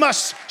 we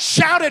must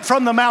shout it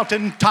from the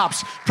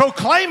mountaintops,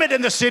 proclaim it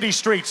in the city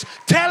streets,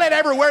 tell it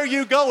everywhere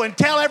you go, and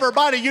tell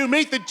everybody you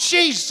meet that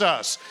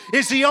Jesus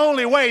is the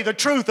only way, the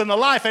truth, and the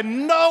life,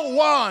 and no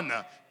one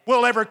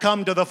will ever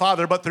come to the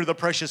Father but through the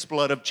precious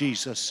blood of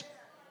Jesus.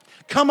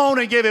 Come on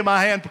and give him a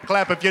hand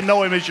clap if you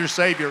know him as your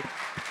Savior.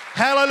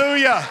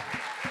 Hallelujah.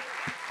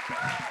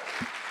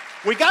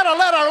 We got to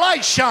let our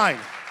light shine.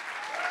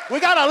 We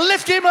got to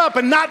lift him up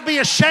and not be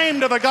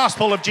ashamed of the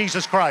gospel of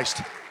Jesus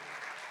Christ.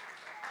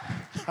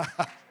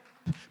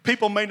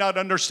 People may not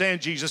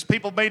understand Jesus.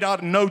 People may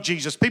not know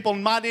Jesus. People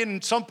might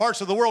in some parts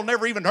of the world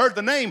never even heard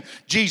the name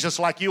Jesus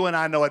like you and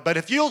I know it. But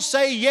if you'll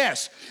say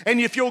yes,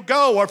 and if you'll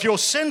go, or if you'll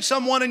send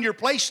someone in your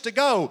place to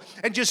go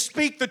and just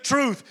speak the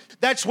truth,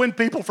 That's when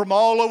people from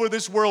all over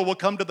this world will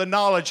come to the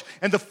knowledge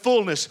and the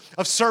fullness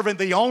of serving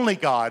the only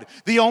God,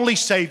 the only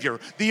Savior,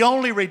 the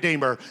only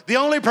Redeemer, the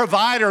only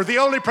provider, the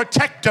only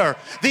protector,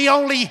 the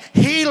only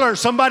healer.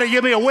 Somebody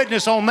give me a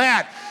witness on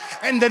that.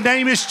 And the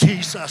name is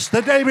Jesus.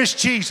 The name is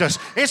Jesus.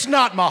 It's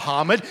not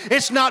Muhammad.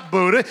 It's not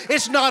Buddha.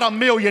 It's not a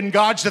million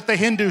gods that the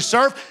Hindus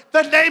serve.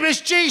 The name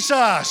is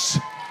Jesus.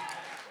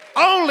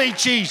 Only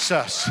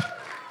Jesus.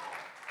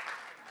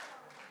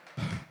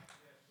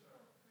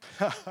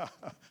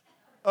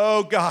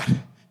 Oh God,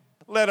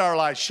 let our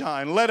light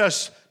shine. Let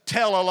us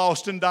tell a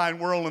lost and dying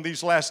world in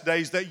these last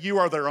days that you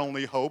are their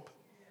only hope.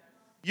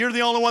 You're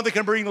the only one that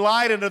can bring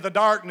light into the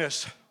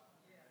darkness.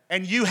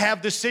 And you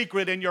have the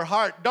secret in your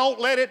heart. Don't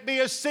let it be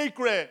a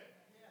secret.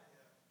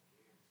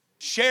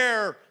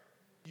 Share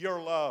your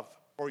love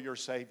for your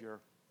Savior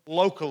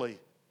locally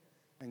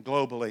and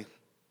globally.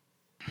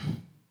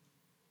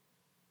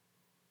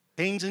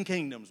 Kings and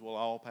kingdoms will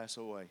all pass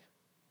away.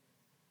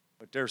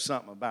 But there's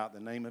something about the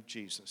name of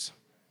Jesus.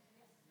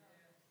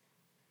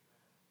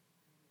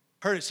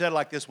 Heard it said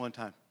like this one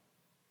time.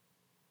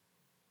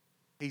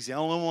 He's the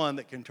only one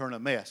that can turn a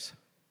mess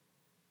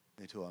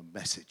into a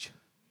message.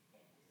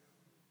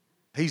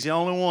 He's the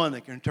only one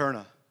that can turn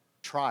a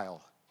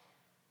trial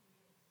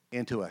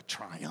into a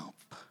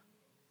triumph.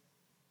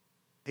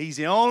 He's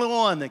the only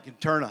one that can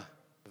turn a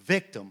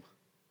victim,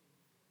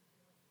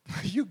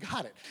 you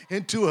got it,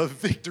 into a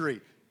victory.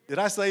 Did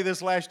I say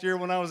this last year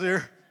when I was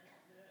here?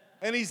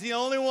 And he's the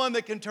only one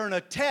that can turn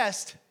a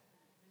test.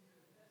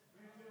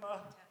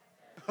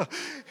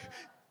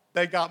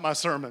 They got my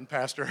sermon,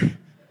 Pastor.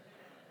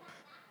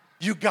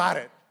 You got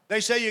it. They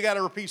say you got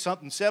to repeat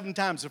something 7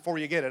 times before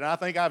you get it. And I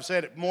think I've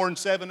said it more than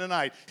 7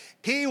 tonight.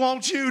 He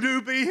wants you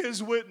to be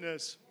his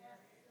witness.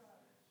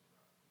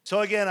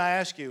 So again, I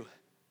ask you,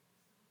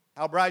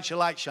 how bright's your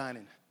light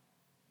shining?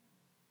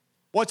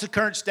 What's the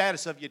current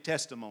status of your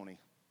testimony?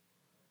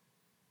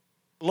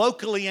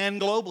 Locally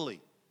and globally.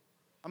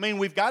 I mean,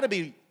 we've got to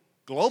be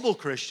global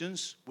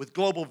Christians with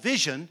global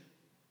vision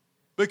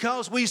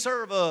because we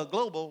serve a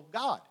global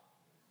God.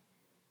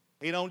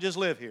 He don't just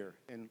live here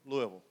in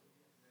Louisville.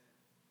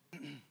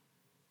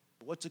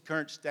 What's the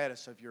current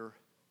status of your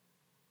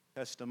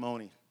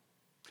testimony?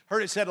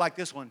 Heard it said like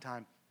this one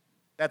time,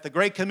 that the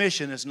Great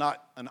Commission is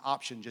not an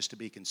option just to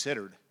be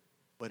considered,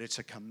 but it's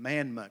a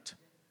commandment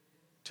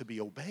to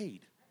be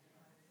obeyed.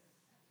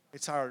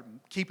 It's our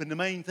keeping the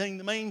main thing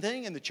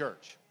in the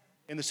church,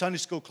 in the Sunday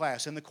school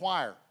class, in the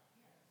choir,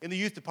 in the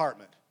youth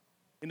department,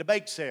 in the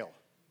bake sale,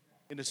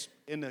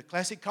 in the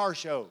classic car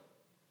show.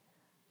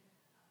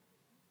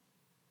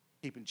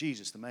 Keeping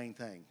Jesus the main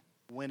thing,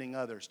 winning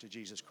others to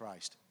Jesus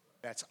Christ.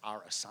 That's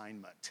our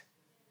assignment.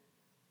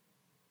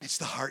 It's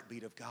the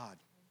heartbeat of God.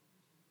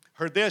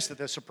 Heard this, that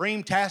the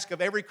supreme task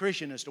of every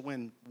Christian is to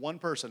win one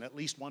person, at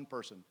least one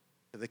person,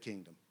 to the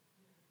kingdom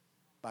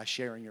by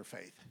sharing your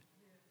faith.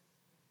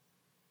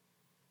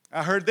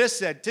 I heard this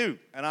said too,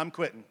 and I'm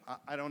quitting.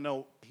 I don't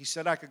know. He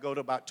said I could go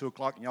to about 2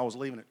 o'clock and y'all was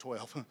leaving at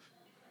 12.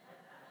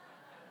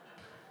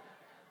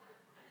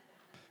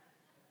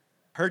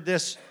 Heard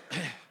this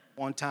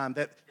one time,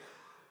 that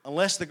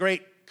unless the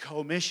Great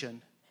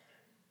Commission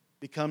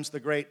becomes the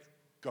Great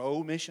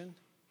Go Mission,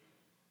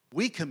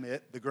 we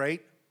commit the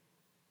Great.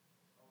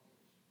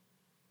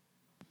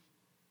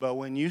 But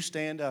when you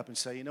stand up and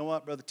say, you know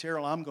what, Brother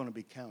Terrell, I'm going to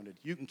be counted.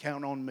 You can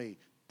count on me.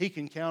 He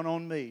can count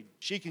on me.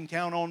 She can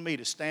count on me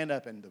to stand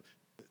up in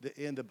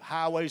the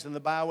highways and the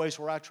byways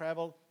where I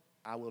travel.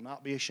 I will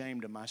not be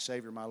ashamed of my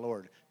Savior, my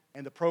Lord.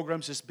 And the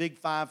program's this Big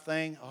 5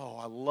 thing. Oh,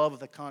 I love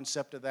the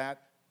concept of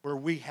that, where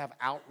we have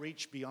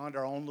outreach beyond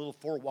our own little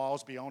 4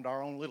 walls, beyond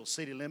our own little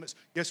city limits.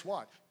 Guess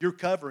what? You're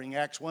covering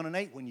Acts 1 and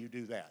 8 when you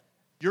do that.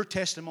 Your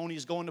testimony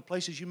is going to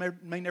places you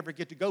may never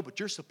get to go, but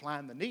you're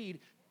supplying the need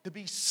to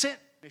be sent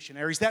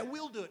missionaries that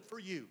will do it for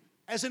you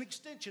as an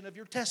extension of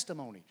your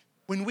testimony.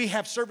 When we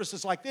have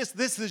services like this,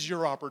 this is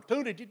your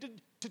opportunity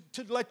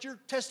to let your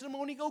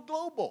testimony go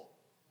global.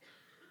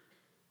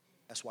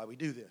 That's why we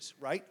do this,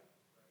 right?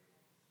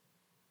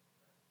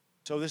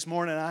 So this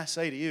morning I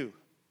say to you,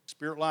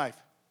 Spirit Life,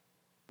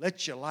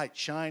 let your light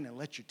shine and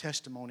let your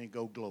testimony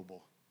go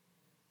global.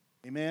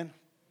 Amen?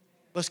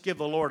 Let's give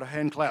the Lord a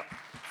hand clap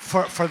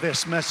for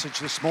this message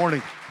this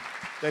morning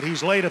that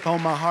He's laid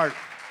upon my heart.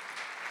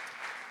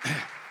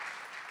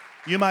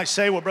 You might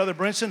say, well, Brother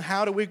Brinson,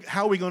 how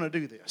are we going to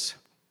do this?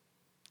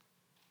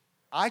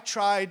 I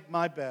tried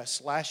my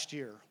best last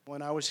year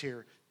when I was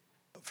here.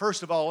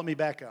 First of all, let me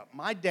back up.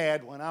 My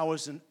dad, when I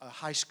was in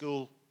high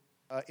school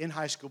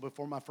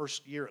before my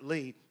first year at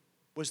Lee,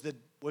 was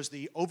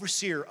the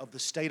overseer of the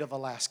state of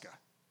Alaska.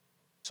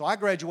 So I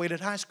graduated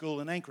high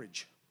school in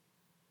Anchorage,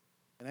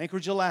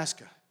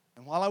 Alaska.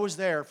 And while I was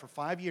there for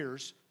 5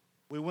 years,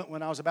 we went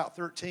when I was about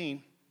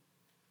 13,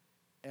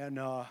 and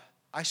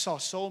I saw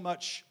so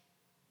much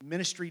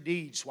ministry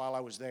deeds while I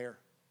was there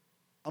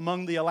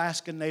among the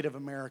Alaskan Native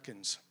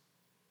Americans.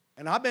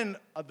 And I've been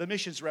the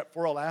missions rep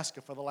for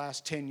Alaska for the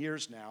last 10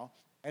 years now,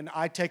 and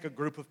I take a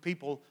group of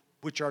people,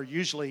 which are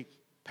usually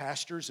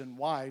pastors and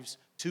wives,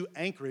 to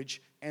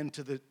Anchorage and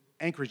to the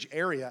Anchorage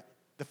area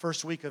the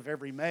first week of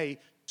every May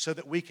so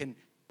that we can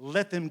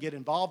let them get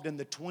involved in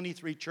the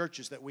 23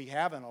 churches that we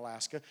have in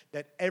Alaska,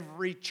 that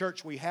every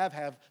church we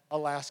have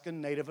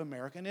Alaskan Native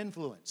American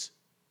influence.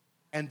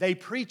 And they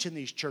preach in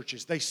these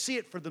churches. They see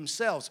it for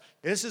themselves.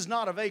 This is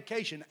not a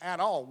vacation at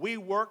all. We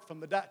work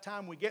from the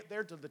time we get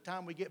there to the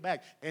time we get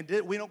back. And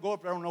we don't go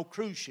up there on no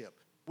cruise ship.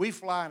 We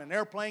fly in an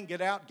airplane, get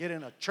out, get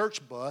in a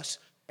church bus,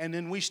 and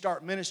then we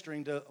start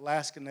ministering to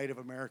Alaskan Native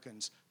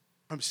Americans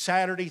from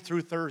Saturday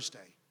through Thursday.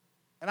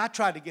 And I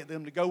tried to get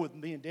them to go with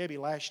me and Debbie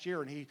last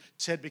year, and he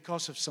said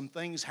because of some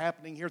things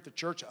happening here at the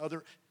church,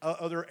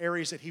 other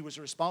areas that he was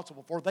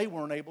responsible for, they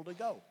weren't able to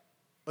go.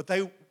 But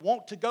they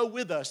want to go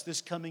with us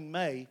this coming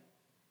May.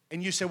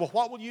 And you say, well,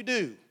 what will you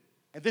do?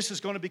 And this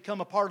is going to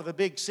become a part of the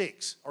Big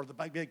Six or the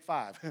Big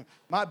Five.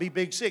 Might be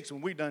Big Six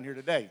when we're done here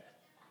today.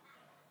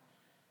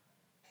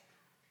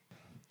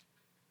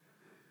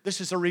 This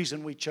is the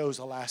reason we chose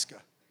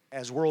Alaska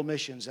as world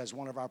missions as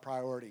one of our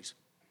priorities.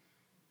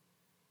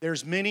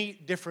 There's many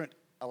different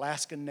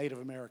Alaskan Native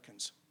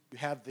Americans. You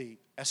have the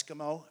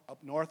Eskimo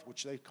up north,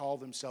 which they call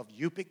themselves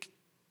Yupik.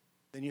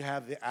 Then you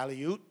have the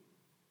Aleut.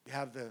 You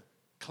have the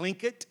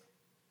Tlingit.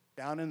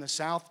 Down in the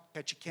south,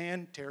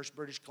 Ketchikan, Terrace,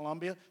 British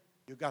Columbia,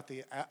 you've got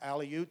the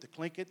Aleut, the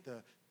Tlingit.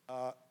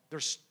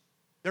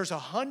 There's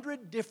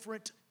 100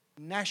 different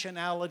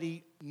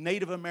nationality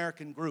Native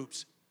American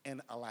groups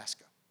in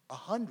Alaska.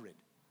 100.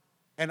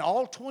 And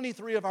all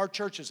 23 of our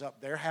churches up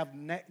there have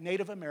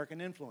Native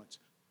American influence.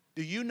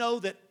 Do you know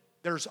that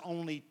there's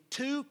only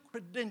 2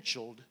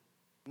 credentialed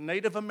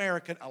Native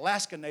American,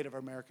 Alaska Native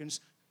Americans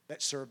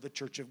that serve the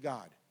Church of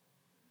God?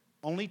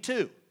 Only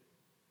 2.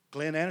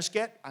 Glenn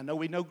Anisket, I know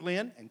we know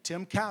Glenn, and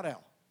Tim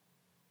Cowdell.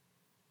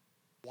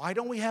 Why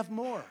don't we have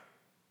more?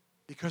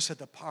 Because of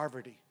the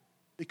poverty,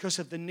 because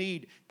of the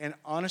need. And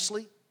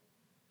honestly,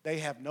 they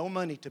have no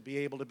money to be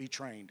able to be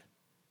trained.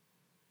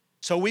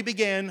 So we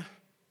began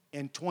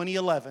in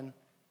 2011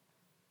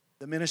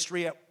 the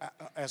ministry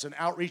as an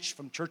outreach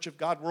from Church of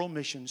God World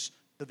Missions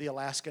to the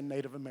Alaskan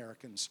Native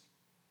Americans.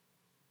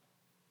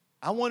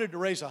 I wanted to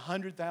raise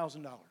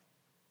 $100,000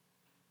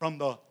 from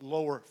the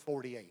lower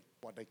 48,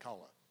 what they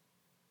call it.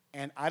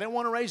 And I didn't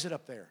want to raise it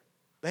up there.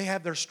 They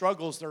have their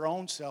struggles, their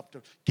own self,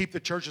 to keep the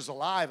churches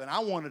alive. And I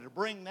wanted to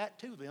bring that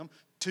to them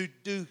to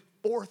do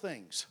 4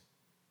 things.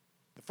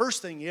 The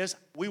first thing is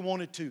we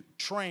wanted to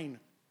train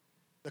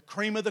the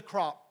cream of the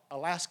crop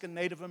Alaskan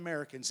Native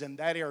Americans in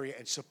that area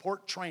and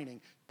support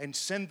training and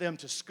send them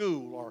to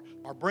school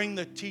or bring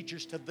the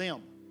teachers to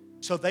them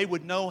so they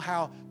would know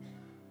how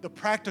the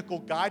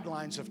practical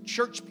guidelines of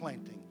church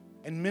planting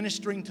and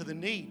ministering to the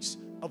needs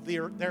of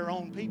their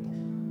own people.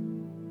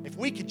 If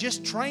we could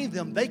just train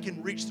them, they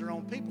can reach their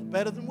own people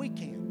better than we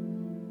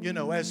can. You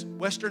know, as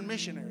Western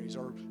missionaries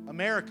or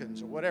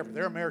Americans or whatever.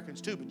 They're Americans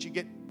too, but you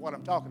get what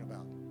I'm talking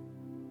about.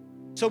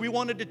 So we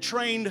wanted to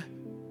train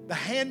the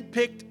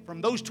handpicked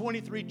from those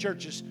 23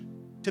 churches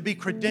to be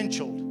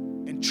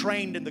credentialed and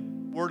trained in the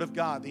Word of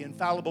God, the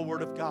infallible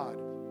Word of God,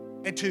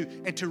 and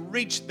to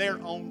reach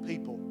their own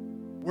people.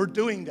 We're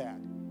doing that.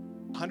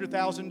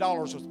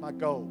 $100,000 was my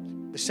goal.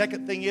 The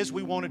second thing is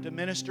we wanted to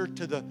minister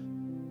to the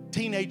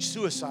teenage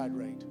suicide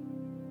rate.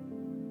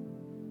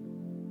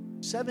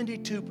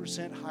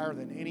 72% higher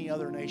than any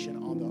other nation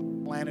on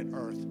the planet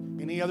Earth.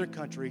 Any other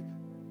country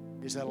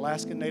is that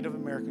Alaskan Native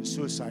American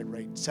suicide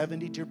rate.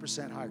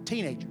 72% higher.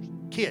 Teenagers,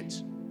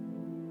 kids.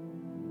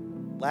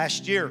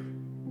 Last year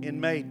in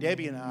May,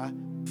 Debbie and I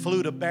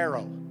flew to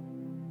Barrow,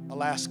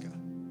 Alaska.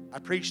 I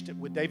preached it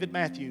with David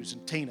Matthews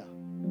and Tina.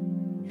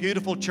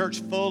 Beautiful church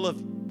full of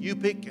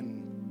Yupik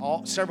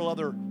and several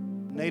other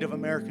Native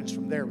Americans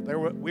from there.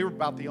 We were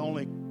about the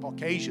only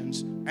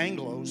Caucasians,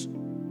 Anglos,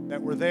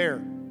 that were there.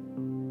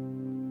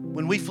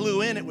 When we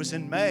flew in, it was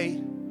in May,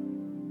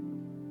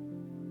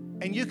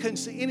 and you couldn't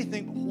see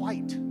anything but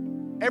white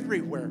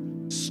everywhere.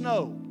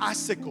 Snow,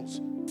 icicles,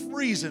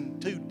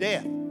 freezing to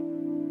death.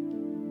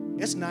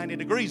 It's 90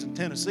 degrees in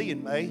Tennessee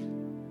in May.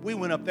 We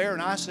went up there,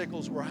 and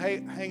icicles were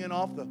hanging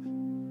off the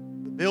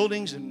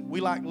buildings, and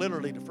we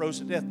literally to froze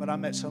to death, but I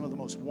met some of the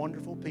most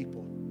wonderful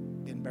people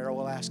in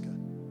Barrow, Alaska.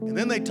 And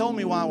then they told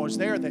me while I was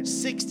there that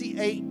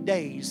 68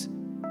 days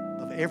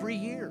of every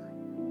year,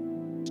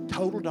 it's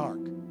total dark.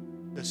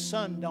 The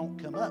sun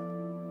don't come up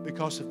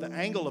because of the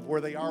angle of where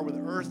they are with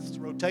the Earth's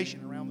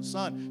rotation around the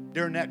sun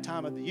during that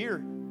time of the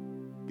year.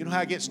 You know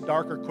how it gets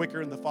darker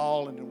quicker in the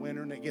fall and the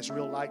winter, and it gets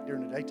real light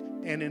during the day.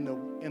 And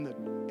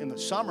in the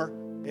summer,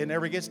 it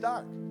never gets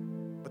dark.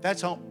 But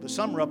that's home. The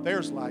summer up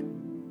there is like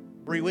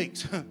 3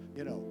 weeks.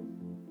 You know,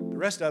 the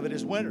rest of it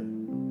is winter.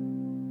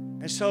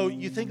 And so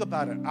you think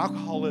about it: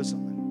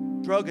 alcoholism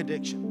and drug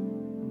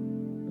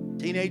addiction,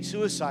 teenage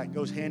suicide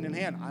goes hand in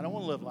hand. I don't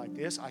want to live like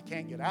this. I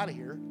can't get out of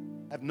here.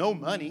 I have no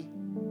money.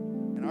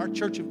 And our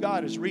Church of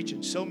God is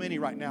reaching so many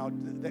right now.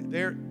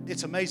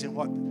 It's amazing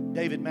what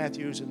David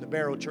Matthews and the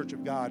Barrow Church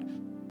of God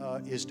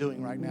is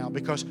doing right now,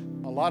 because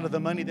a lot of the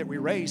money that we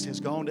raised has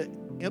gone to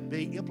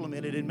be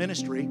implemented in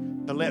ministry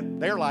to let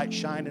their light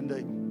shine in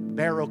the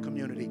Barrow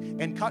community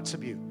and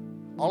Kotzebue.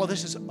 All of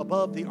this is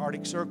above the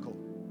Arctic Circle.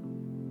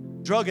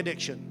 Drug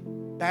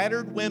addiction,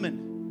 battered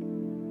women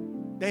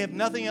They have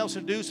nothing else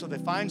to do, so they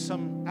find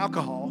some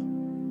alcohol.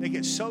 They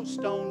get so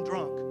stone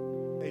drunk.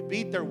 They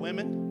beat their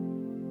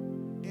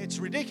women. It's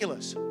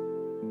ridiculous.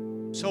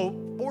 So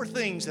 4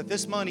 things that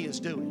this money is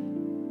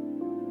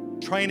doing.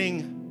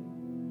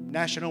 Training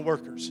national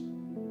workers,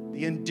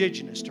 the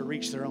indigenous to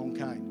reach their own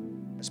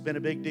kind. It's been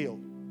a big deal.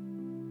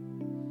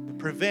 To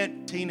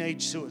prevent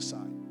teenage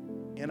suicide.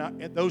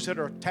 And those that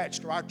are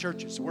attached to our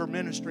churches, we're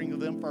ministering to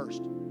them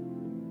first.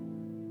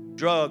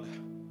 Drug,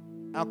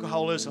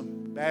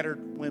 alcoholism,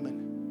 battered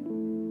women.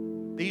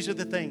 These are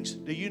the things.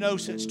 Do you know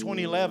since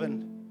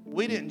 2011,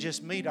 we didn't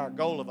just meet our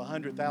goal of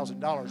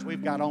 $100,000.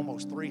 We've got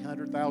almost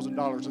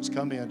 $300,000 that's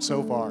come in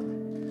so far.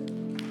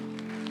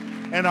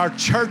 And our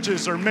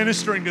churches are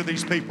ministering to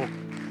these people.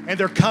 And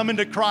they're coming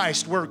to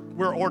Christ. We're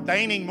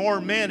ordaining more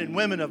men and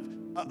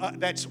women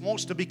that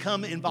wants to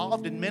become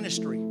involved in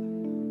ministry.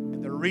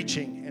 And they're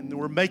reaching and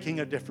we're making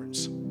a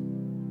difference.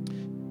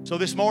 So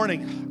this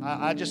morning,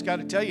 I just got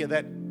to tell you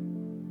that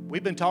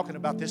we've been talking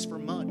about this for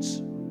months.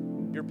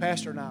 Your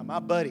pastor and I, my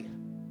buddy.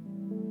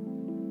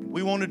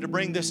 We wanted to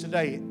bring this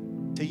today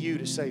to you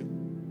to say,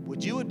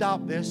 would you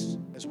adopt this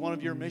as one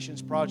of your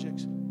missions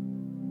projects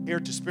here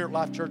to Spirit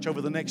Life Church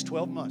over the next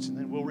 12 months, and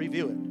then we'll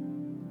review it.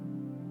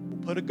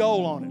 We'll put a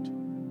goal on it.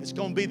 It's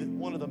going to be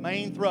one of the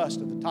main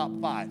thrusts of the top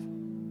 5.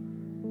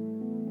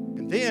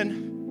 And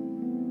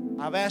then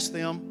I've asked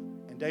them,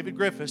 and David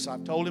Griffiths,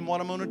 I've told him what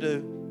I'm going to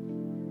do.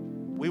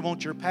 We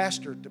want your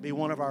pastor to be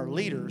one of our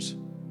leaders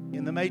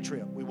in the May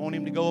trip. We want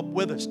him to go up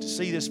with us to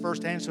see this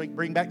firsthand so he can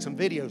bring back some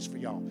videos for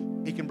y'all.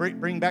 He can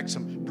bring back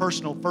some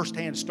personal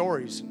firsthand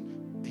stories.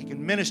 He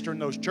can minister in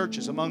those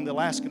churches among the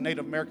Alaskan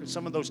Native Americans,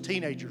 some of those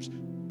teenagers,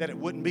 that it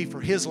wouldn't be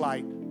for his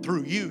light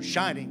through you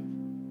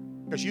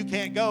shining. Because you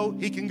can't go,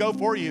 he can go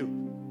for you.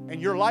 And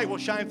your light will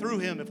shine through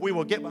him if we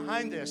will get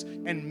behind this.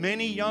 And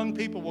many young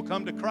people will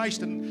come to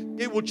Christ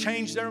and it will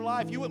change their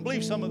life. You wouldn't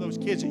believe some of those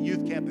kids at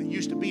youth camp that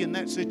used to be in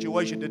that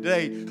situation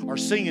today are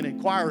singing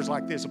in choirs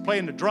like this and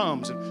playing the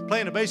drums and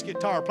playing the bass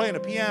guitar, playing the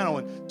piano,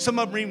 and some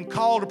of them are even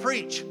called to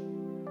preach.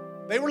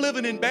 They were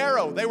living in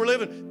Barrow. They were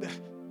living,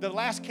 the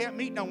last camp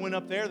meeting I went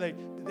up there,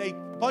 a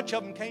bunch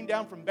of them came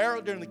down from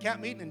Barrow during the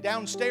camp meeting, and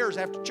downstairs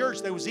after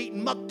church they was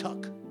eating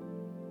muktuk.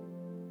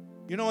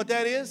 You know what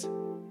that is?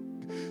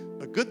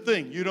 A good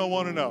thing you don't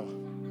want to know.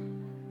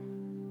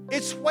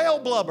 It's whale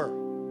blubber.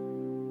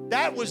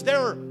 That was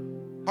their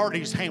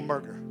Hardee's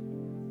hamburger.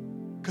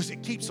 Because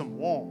it keeps them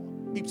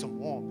warm. Keeps them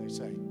warm, they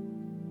say.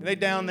 And they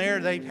down there,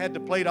 they had the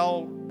plate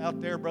all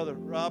out there, Brother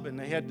Rob, and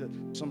they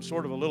had some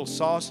sort of a little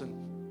sauce, and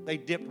they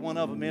dipped one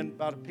of them in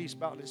about a piece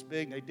about this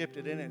big, and they dipped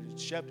it in it and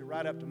shoved it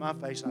right up to my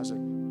face. And I said,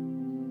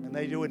 and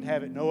they wouldn't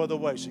have it no other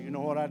way. So you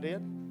know what I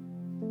did?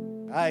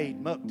 I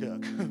ate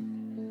muktuk.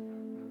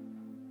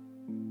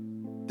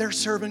 They're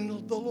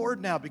serving the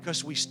Lord now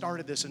because we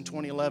started this in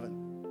 2011.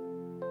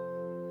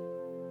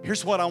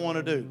 Here's what I want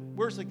to do.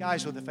 Where's the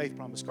guys with the faith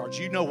promise cards?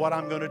 You know what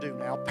I'm going to do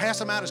now. Pass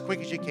them out as quick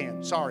as you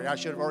can. Sorry, I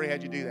should have already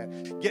had you do that.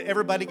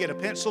 Everybody get a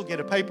pencil, get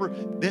a paper.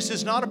 This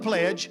is not a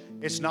pledge.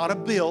 It's not a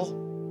bill.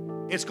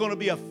 It's going to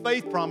be a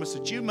faith promise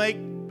that you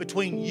make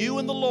between you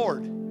and the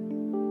Lord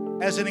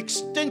as an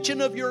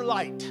extension of your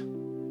light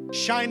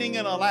shining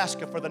in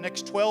Alaska for the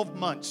next 12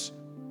 months.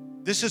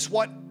 This is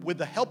what, with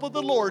the help of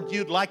the Lord,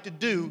 you'd like to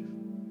do.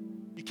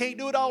 You can't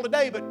do it all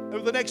today, but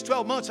over the next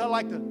 12 months, I'd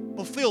like to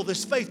fulfill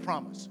this faith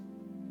promise.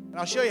 And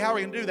I'll show you how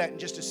we can do that in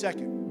just a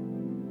second.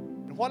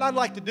 And what I'd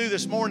like to do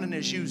this morning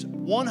is use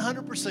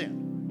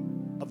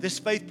 100% of this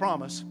faith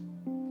promise.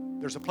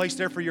 There's a place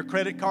there for your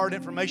credit card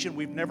information.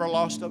 We've never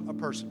lost a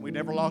person. We've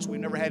never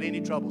had any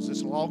troubles.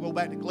 This will all go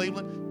back to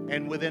Cleveland,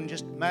 and within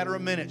just a matter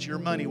of minutes, your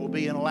money will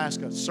be in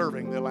Alaska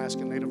serving the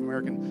Alaskan Native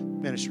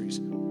American ministries.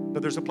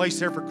 But there's a place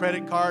there for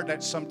credit card.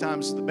 That's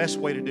sometimes the best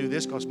way to do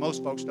this because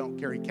most folks don't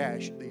carry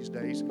cash these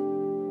days.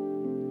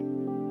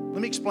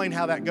 Let me explain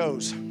how that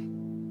goes.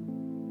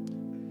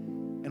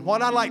 And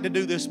what I'd like to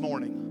do this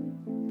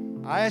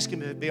morning, I asked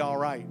him if it'd be all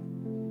right.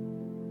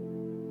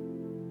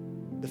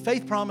 The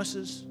faith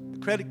promises,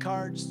 credit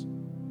cards,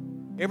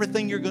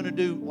 everything you're going to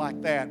do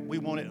like that, we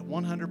want it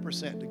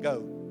 100% to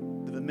go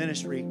to the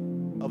ministry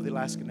of the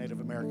Alaskan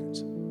Native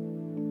Americans.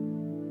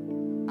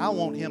 I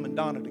want him and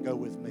Donna to go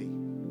with me.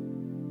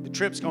 The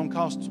trip's going to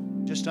cost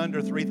just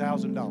under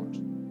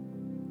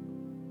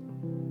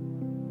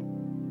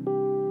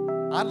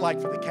 $3,000. I'd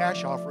like for the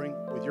cash offering,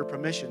 with your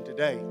permission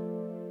today,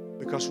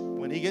 because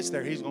when he gets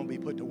there, he's going to be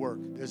put to work.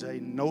 There's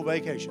no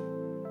vacation.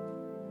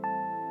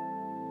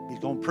 He's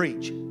going to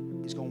preach.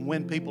 He's going to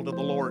win people to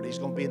the Lord. He's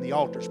going to be in the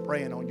altars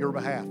praying on your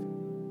behalf.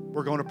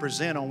 We're going to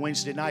present on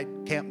Wednesday night,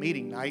 camp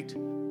meeting night,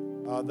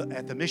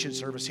 at the mission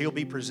service. He'll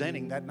be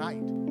presenting that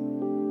night.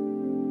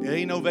 It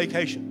ain't no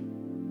vacation.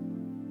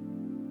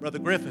 Brother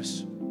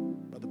Griffiths,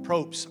 Brother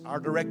Probst, our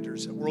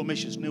directors at World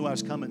Missions knew I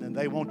was coming, and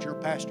they want your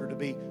pastor to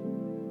be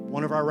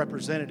one of our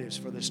representatives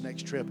for this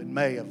next trip in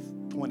May of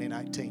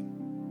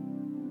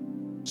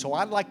 2019. So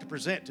I'd like to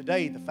present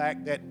today the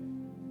fact that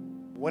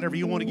whatever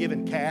you want to give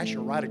in cash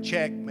or write a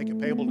check, make it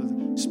payable to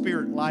the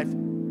Spirit Life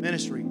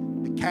Ministry,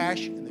 the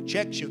cash and the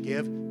checks you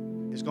give,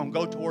 is going to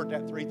go toward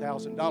that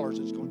 $3,000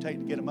 it's going to take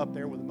to get them up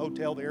there with the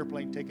motel, the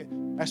airplane ticket.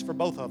 That's for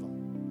both of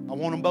them. I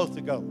want them both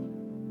to go.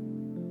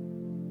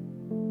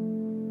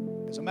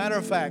 As a matter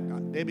of fact,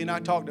 Debbie and I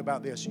talked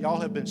about this. Y'all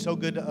have been so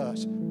good to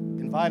us.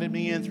 Invited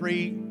me in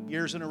 3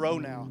 years in a row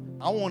now.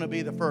 I want to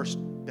be the first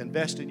to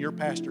invest in your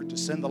pastor to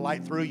send the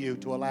light through you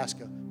to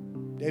Alaska.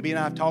 Debbie and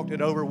I have talked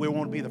it over. We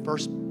want to be the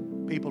first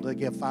people to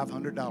give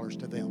 $500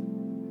 to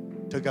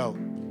them to go.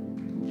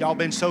 Y'all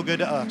been so good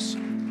to us.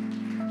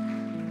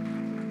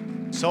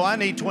 So I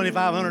need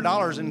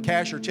 $2,500 in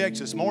cash or checks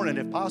this morning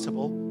if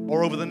possible,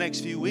 or over the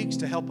next few weeks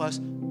to help us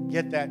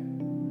get that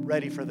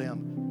ready for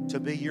them to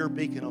be your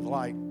beacon of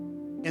light.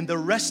 And the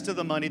rest of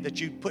the money that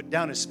you put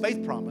down as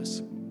faith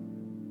promise.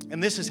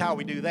 And this is how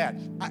we do that.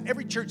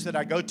 Every church that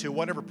I go to,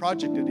 whatever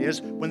project it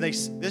is, when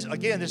this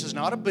is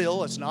not a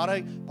bill, it's not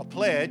a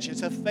pledge,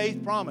 it's a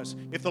faith promise.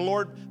 If the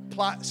Lord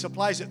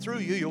supplies it through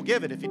you, you'll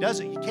give it. If He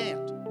doesn't, you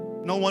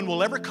can't. No one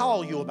will ever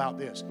call you about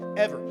this,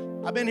 ever.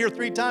 I've been here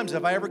 3 times.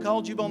 Have I ever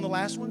called you on the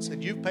last ones?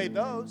 And you've paid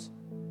those.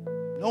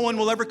 No one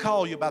will ever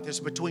call you about this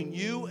between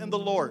you and the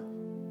Lord.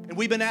 And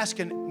we've been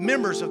asking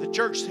members of the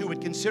church who would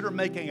consider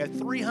making a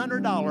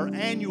 $300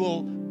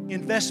 annual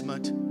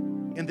investment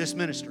in this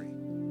ministry.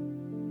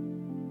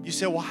 You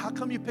say, well, how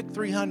come you picked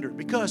 $300?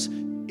 Because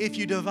if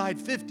you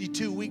divide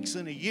 52 weeks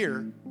in a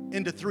year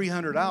into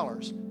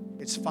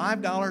 $300, it's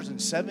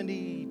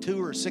 $5.72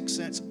 or 6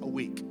 cents a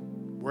week.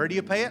 Where do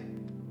you pay it?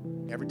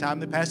 Every time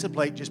they pass the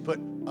plate, just put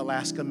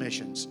Alaska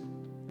Missions.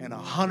 And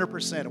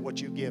 100% of what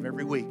you give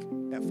every week,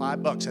 that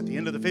 $5 at the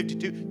end of the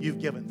 52, you've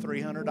given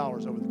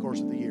 $300 over the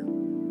course of the year.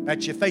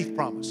 That's your faith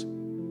promise.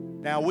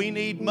 Now, we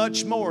need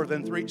much more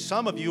than three.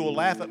 Some of you will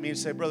laugh at me and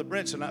say, Brother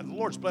Brinson, the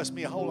Lord's blessed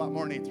me a whole lot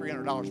more than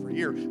 $300 for a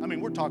year. I mean,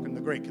 we're talking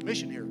the Great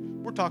Commission here.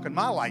 We're talking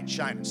my light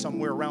shining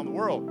somewhere around the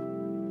world.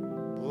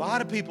 A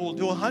lot of people will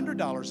do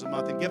 $100 a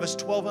month and give us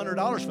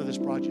 $1,200 for this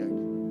project.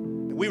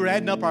 And we were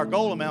adding up our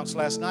goal amounts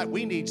last night.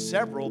 We need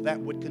several that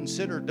would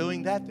consider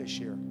doing that this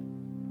year.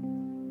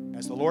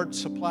 As the Lord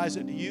supplies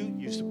it to you,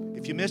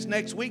 if you miss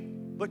next week,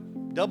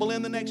 double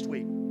in the next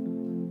week.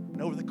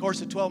 And over the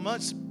course of 12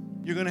 months,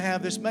 you're going to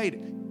have this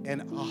made.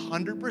 And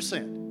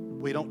 100%,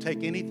 we don't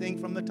take anything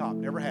from the top.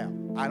 Never have.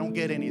 I don't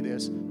get any of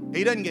this.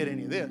 He doesn't get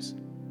any of this.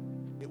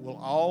 It will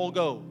all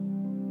go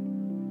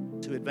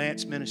to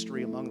advance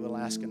ministry among the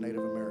Alaska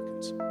Native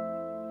Americans.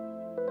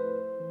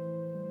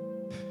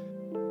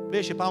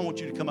 Bishop, I want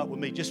you to come up with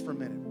me just for a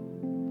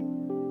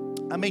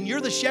minute. I mean,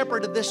 you're the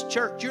shepherd of this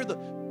church. You're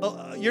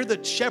the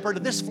shepherd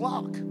of this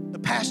flock, the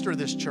pastor of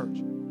this church.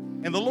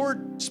 And the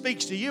Lord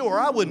speaks to you, or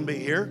I wouldn't be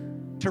here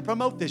to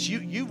promote this.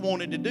 You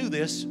wanted to do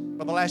this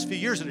for the last few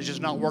years, and it's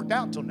just not worked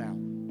out till now.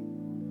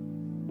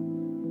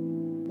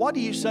 What do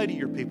you say to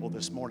your people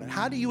this morning?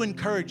 How do you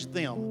encourage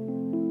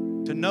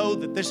them to know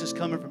that this is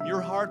coming from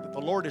your heart, that the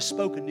Lord has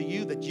spoken to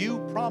you, that you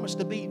promise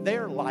to be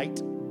their light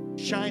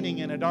shining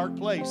in a dark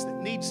place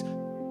that needs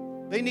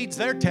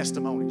their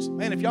testimonies?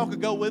 Man, if y'all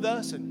could go with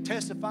us and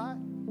testify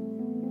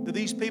to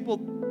these people,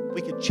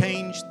 we could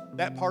change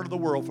that part of the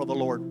world for the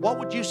Lord. What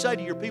would you say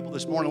to your people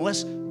this morning?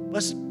 Let's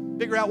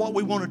figure out what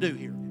we want to do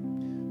here.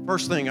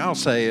 First thing I'll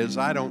say is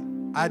I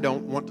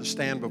don't want to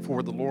stand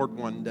before the Lord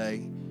one day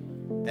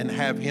and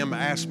have Him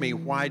ask me,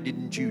 why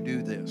didn't you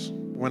do this?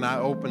 When I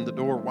opened the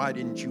door, why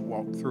didn't you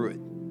walk through it?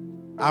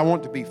 I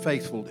want to be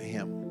faithful to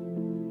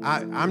Him.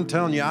 I'm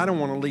telling you, I don't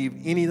want to leave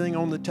anything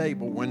on the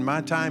table. When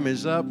my time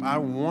is up, I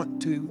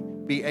want to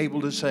be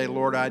able to say,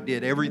 Lord, I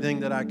did everything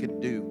that I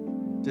could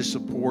do to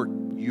support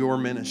your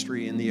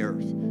ministry in the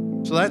earth.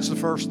 So that's the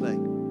first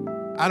thing.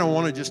 I don't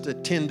want to just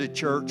attend a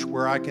church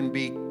where I can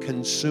be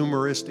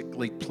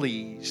consumeristically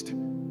pleased.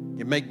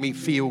 You make me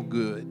feel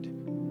good.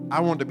 I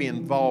want to be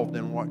involved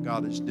in what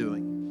God is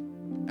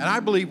doing. And I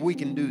believe we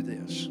can do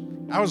this.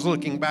 I was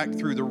looking back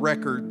through the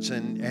records,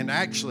 and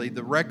actually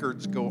the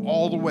records go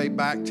all the way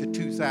back to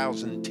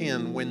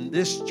 2010 when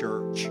this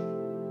church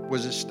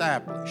was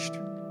established.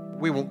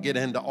 We won't get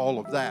into all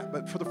of that,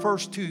 but for the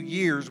first 2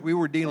 years, we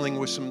were dealing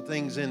with some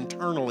things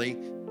internally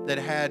that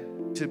had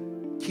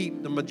to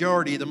keep the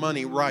majority of the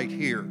money right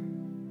here.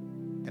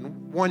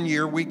 And one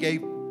year we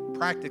gave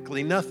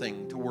practically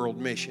nothing to World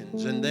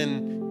Missions, and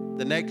then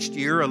the next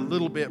year a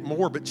little bit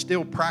more, but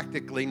still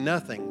practically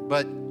nothing.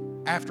 But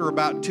after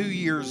about 2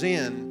 years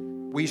in,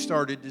 we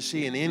started to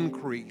see an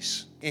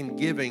increase in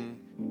giving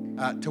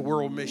to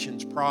World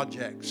Missions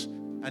projects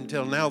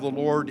until now the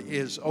Lord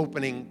is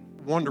opening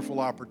wonderful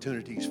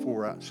opportunities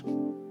for us.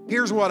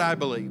 Here's what I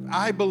believe.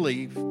 I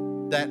believe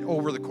that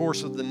over the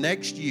course of the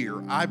next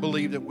year, I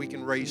believe that we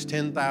can raise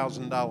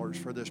 $10,000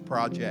 for this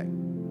project.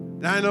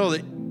 And I know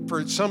that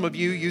for some of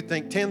you, you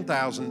think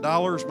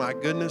 $10,000, my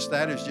goodness,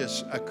 that is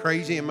just a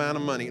crazy amount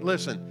of money.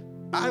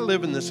 Listen, I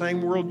live in the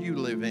same world you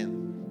live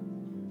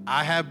in.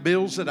 I have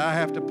bills that I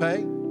have to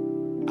pay.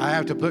 I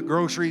have to put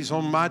groceries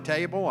on my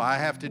table. I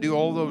have to do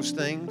all those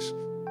things.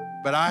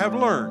 But I have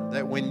learned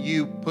that when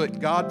you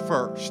put God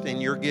first in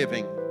your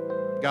giving,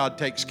 God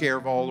takes care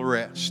of all the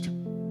rest.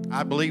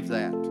 I believe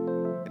that.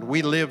 And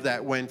we live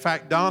that way. In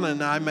fact, Donna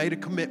and I made a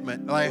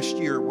commitment last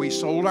year. We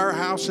sold our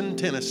house in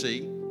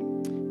Tennessee.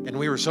 And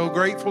we were so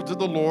grateful to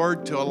the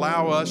Lord to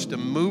allow us to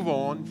move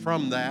on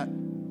from that.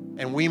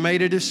 And we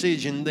made a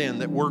decision then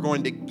that we're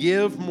going to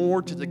give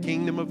more to the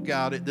kingdom of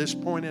God at this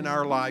point in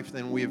our life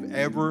than we've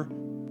ever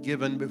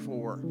given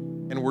before.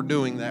 And we're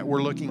doing that.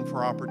 We're looking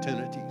for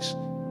opportunities.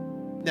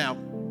 Now,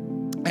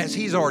 as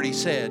he's already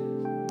said,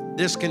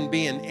 this can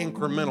be an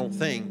incremental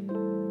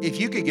thing. If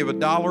you could give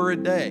 $1 a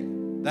day,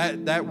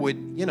 that would,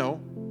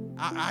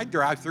 I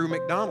drive through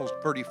McDonald's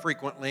pretty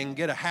frequently and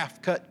get a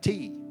half-cut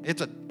tea.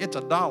 It's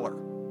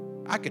 $1.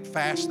 I could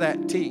fast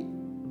that tea,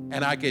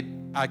 and I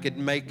could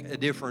make a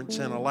difference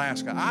in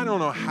Alaska. I don't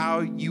know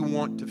how you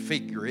want to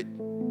figure it.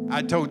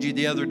 I told you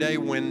the other day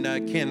when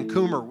Ken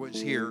Coomer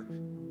was here,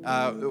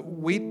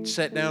 we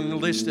sat down and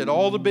listed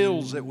all the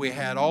bills that we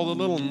had, all the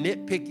little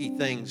nitpicky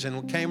things,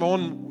 and we came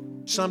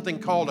on something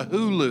called a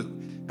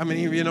Hulu. How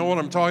many of you know what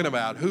I'm talking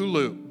about?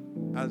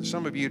 Hulu.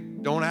 Some of you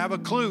don't have a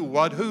clue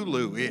what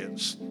Hulu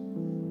is.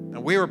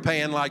 And we were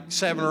paying like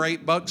 $7 or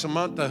 $8 a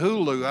month to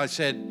Hulu. I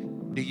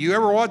said, do you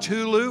ever watch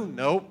Hulu?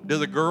 Nope. Do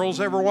the girls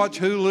ever watch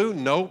Hulu?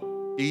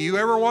 Nope. Do you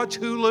ever watch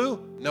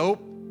Hulu?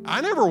 Nope.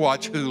 I never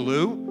watch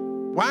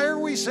Hulu. Why are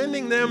we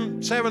sending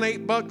them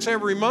 $7, $8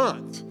 every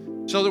month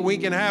so that we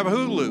can have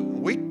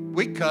Hulu?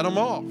 We cut them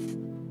off.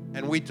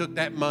 And we took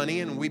that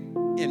money and we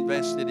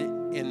invested it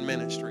in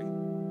ministry.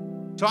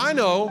 So I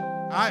know,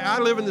 I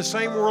live in the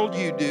same world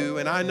you do,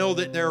 and I know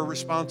that there are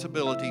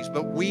responsibilities,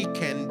 but we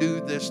can do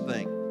this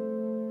thing.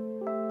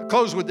 I'll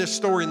close with this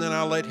story, and then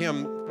I'll let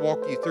him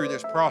walk you through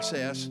this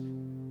process.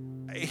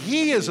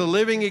 He is a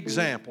living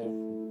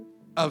example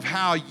of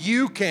how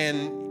you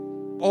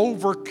can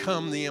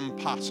overcome the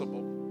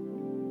impossible.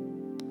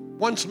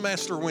 One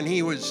semester when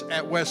he was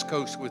at West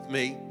Coast with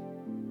me,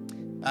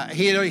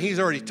 he's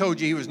already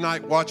told you he was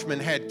night watchman,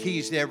 had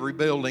keys to every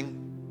building.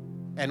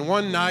 And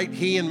one night,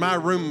 he and my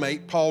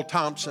roommate, Paul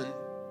Thompson,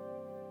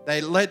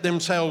 they let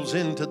themselves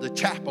into the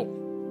chapel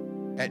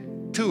at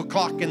 2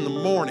 o'clock in the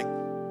morning.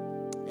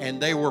 And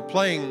they were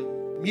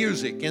playing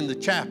music in the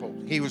chapel.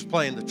 He was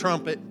playing the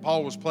trumpet.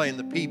 Paul was playing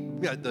the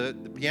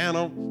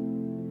piano.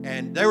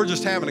 And they were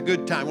just having a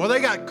good time. Well,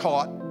 they got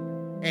caught,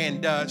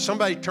 and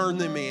somebody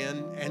turned them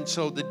in. And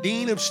so the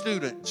dean of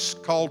students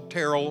called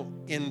Terrell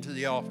into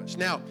the office.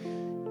 Now,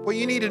 what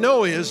you need to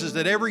know is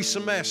that every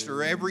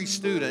semester, every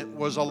student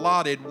was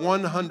allotted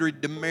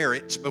 100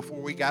 demerits before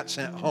we got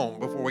sent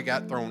home, before we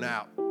got thrown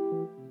out.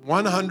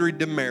 100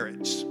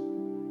 demerits.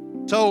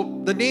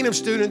 So the dean of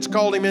students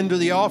called him into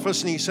the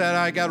office and he said,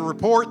 I got a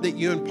report that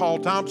you and Paul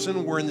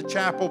Thompson were in the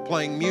chapel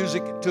playing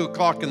music at 2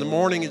 o'clock in the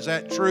morning. Is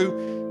that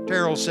true?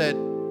 Terrell said,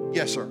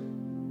 yes, sir.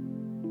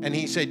 And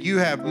he said, you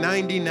have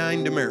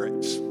 99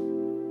 demerits.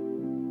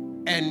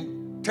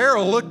 And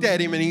Terrell looked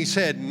at him and he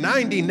said,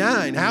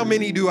 99, how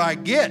many do I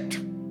get?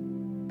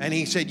 And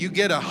he said, you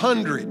get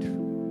 100.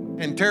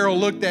 And Terrell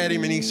looked at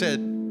him and he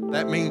said,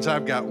 that means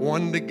I've got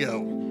 1 to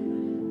go.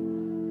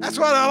 That's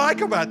what I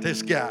like about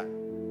this guy.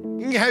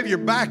 You can have your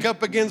back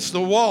up against the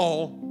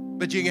wall,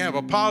 but you can have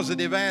a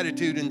positive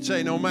attitude and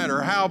say, no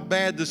matter how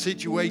bad the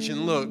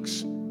situation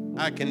looks,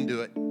 I can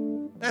do it.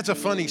 That's a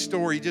funny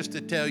story just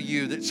to tell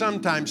you that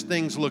sometimes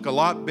things look a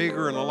lot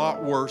bigger and a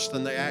lot worse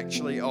than they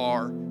actually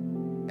are.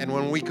 And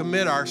when we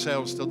commit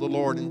ourselves to the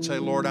Lord and say,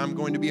 Lord, I'm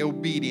going to be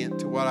obedient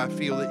to what I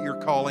feel that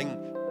you're calling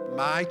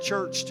my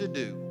church to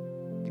do,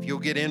 if you'll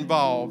get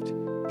involved,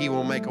 He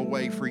will make a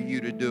way for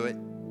you to do it.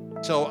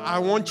 So I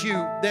want you,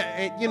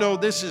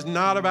 this is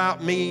not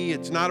about me.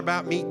 It's not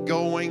about me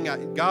going.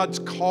 God's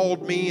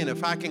called me, and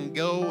if I can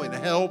go and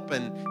help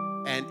and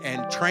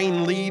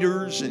train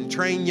leaders and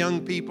train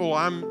young people,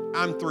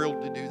 I'm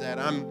thrilled to do that.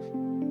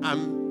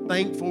 I'm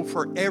thankful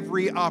for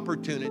every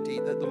opportunity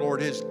that the Lord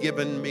has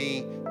given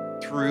me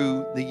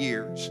through the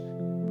years.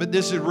 But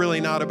this is really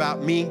not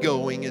about me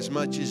going as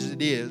much as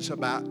it is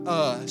about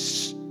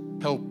us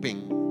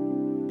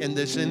helping in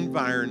this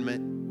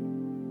environment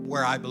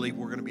where I believe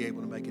we're going to be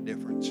able to make a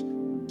difference.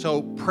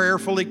 So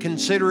prayerfully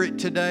consider it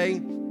today.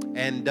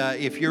 And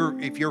if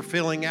you're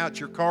filling out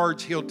your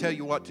cards, he'll tell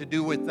you what to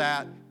do with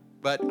that.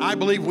 But I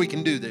believe we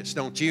can do this,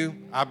 don't you?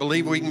 I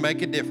believe we can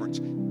make a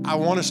difference. I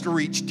want us to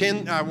raise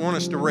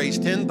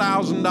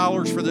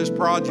 $10,000 for this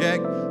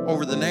project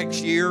over the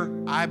next year.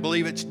 I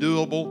believe it's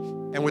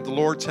doable, and with the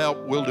Lord's help,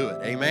 we'll do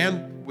it.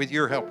 Amen? With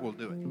your help, we'll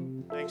do it.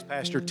 Thanks,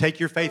 Pastor.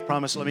 Take your faith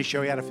promise. Let me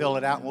show you how to fill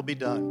it out, and we'll be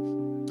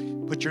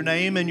done. Put your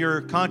name and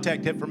your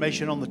contact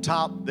information on the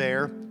top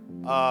there.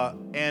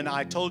 And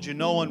I told you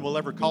no one will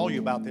ever call you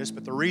about this,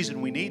 but the reason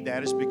we need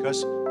that is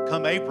because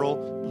come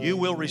April, you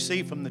will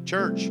receive from the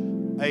church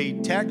a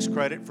tax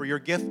credit for your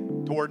gift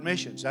toward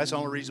missions. That's the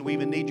only reason we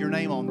even need your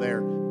name on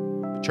there.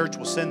 The church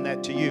will send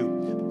that to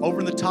you. Over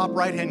in the top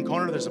right-hand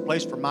corner, there's a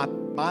place for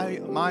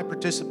my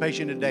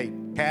participation today,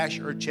 cash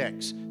or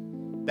checks.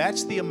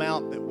 That's the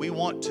amount that we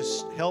want to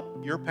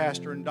help your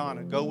pastor and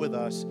Donna go with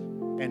us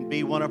and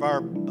be one of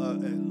our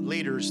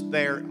leaders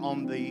there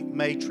on the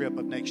May trip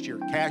of next year.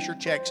 Cash or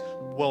checks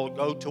will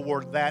go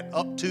toward that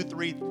up to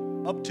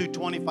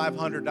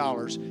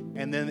 $2,500,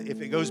 and then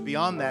if it goes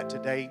beyond that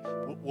today,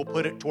 we'll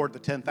put it toward the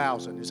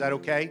 $10,000. Is that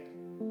okay?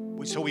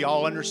 So we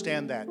all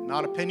understand that.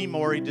 Not a penny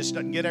more. He just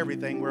doesn't get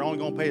everything. We're only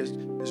going to pay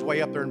his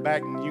way up there and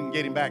back, and you can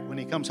get him back when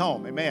he comes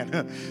home.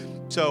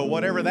 Amen. So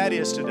whatever that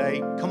is today,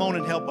 come on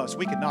and help us.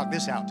 We could knock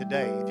this out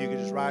today if you could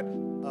just write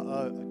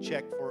a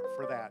check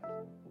for that.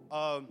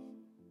 On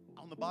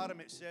the bottom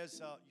it says,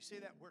 you see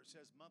that where it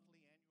says monthly?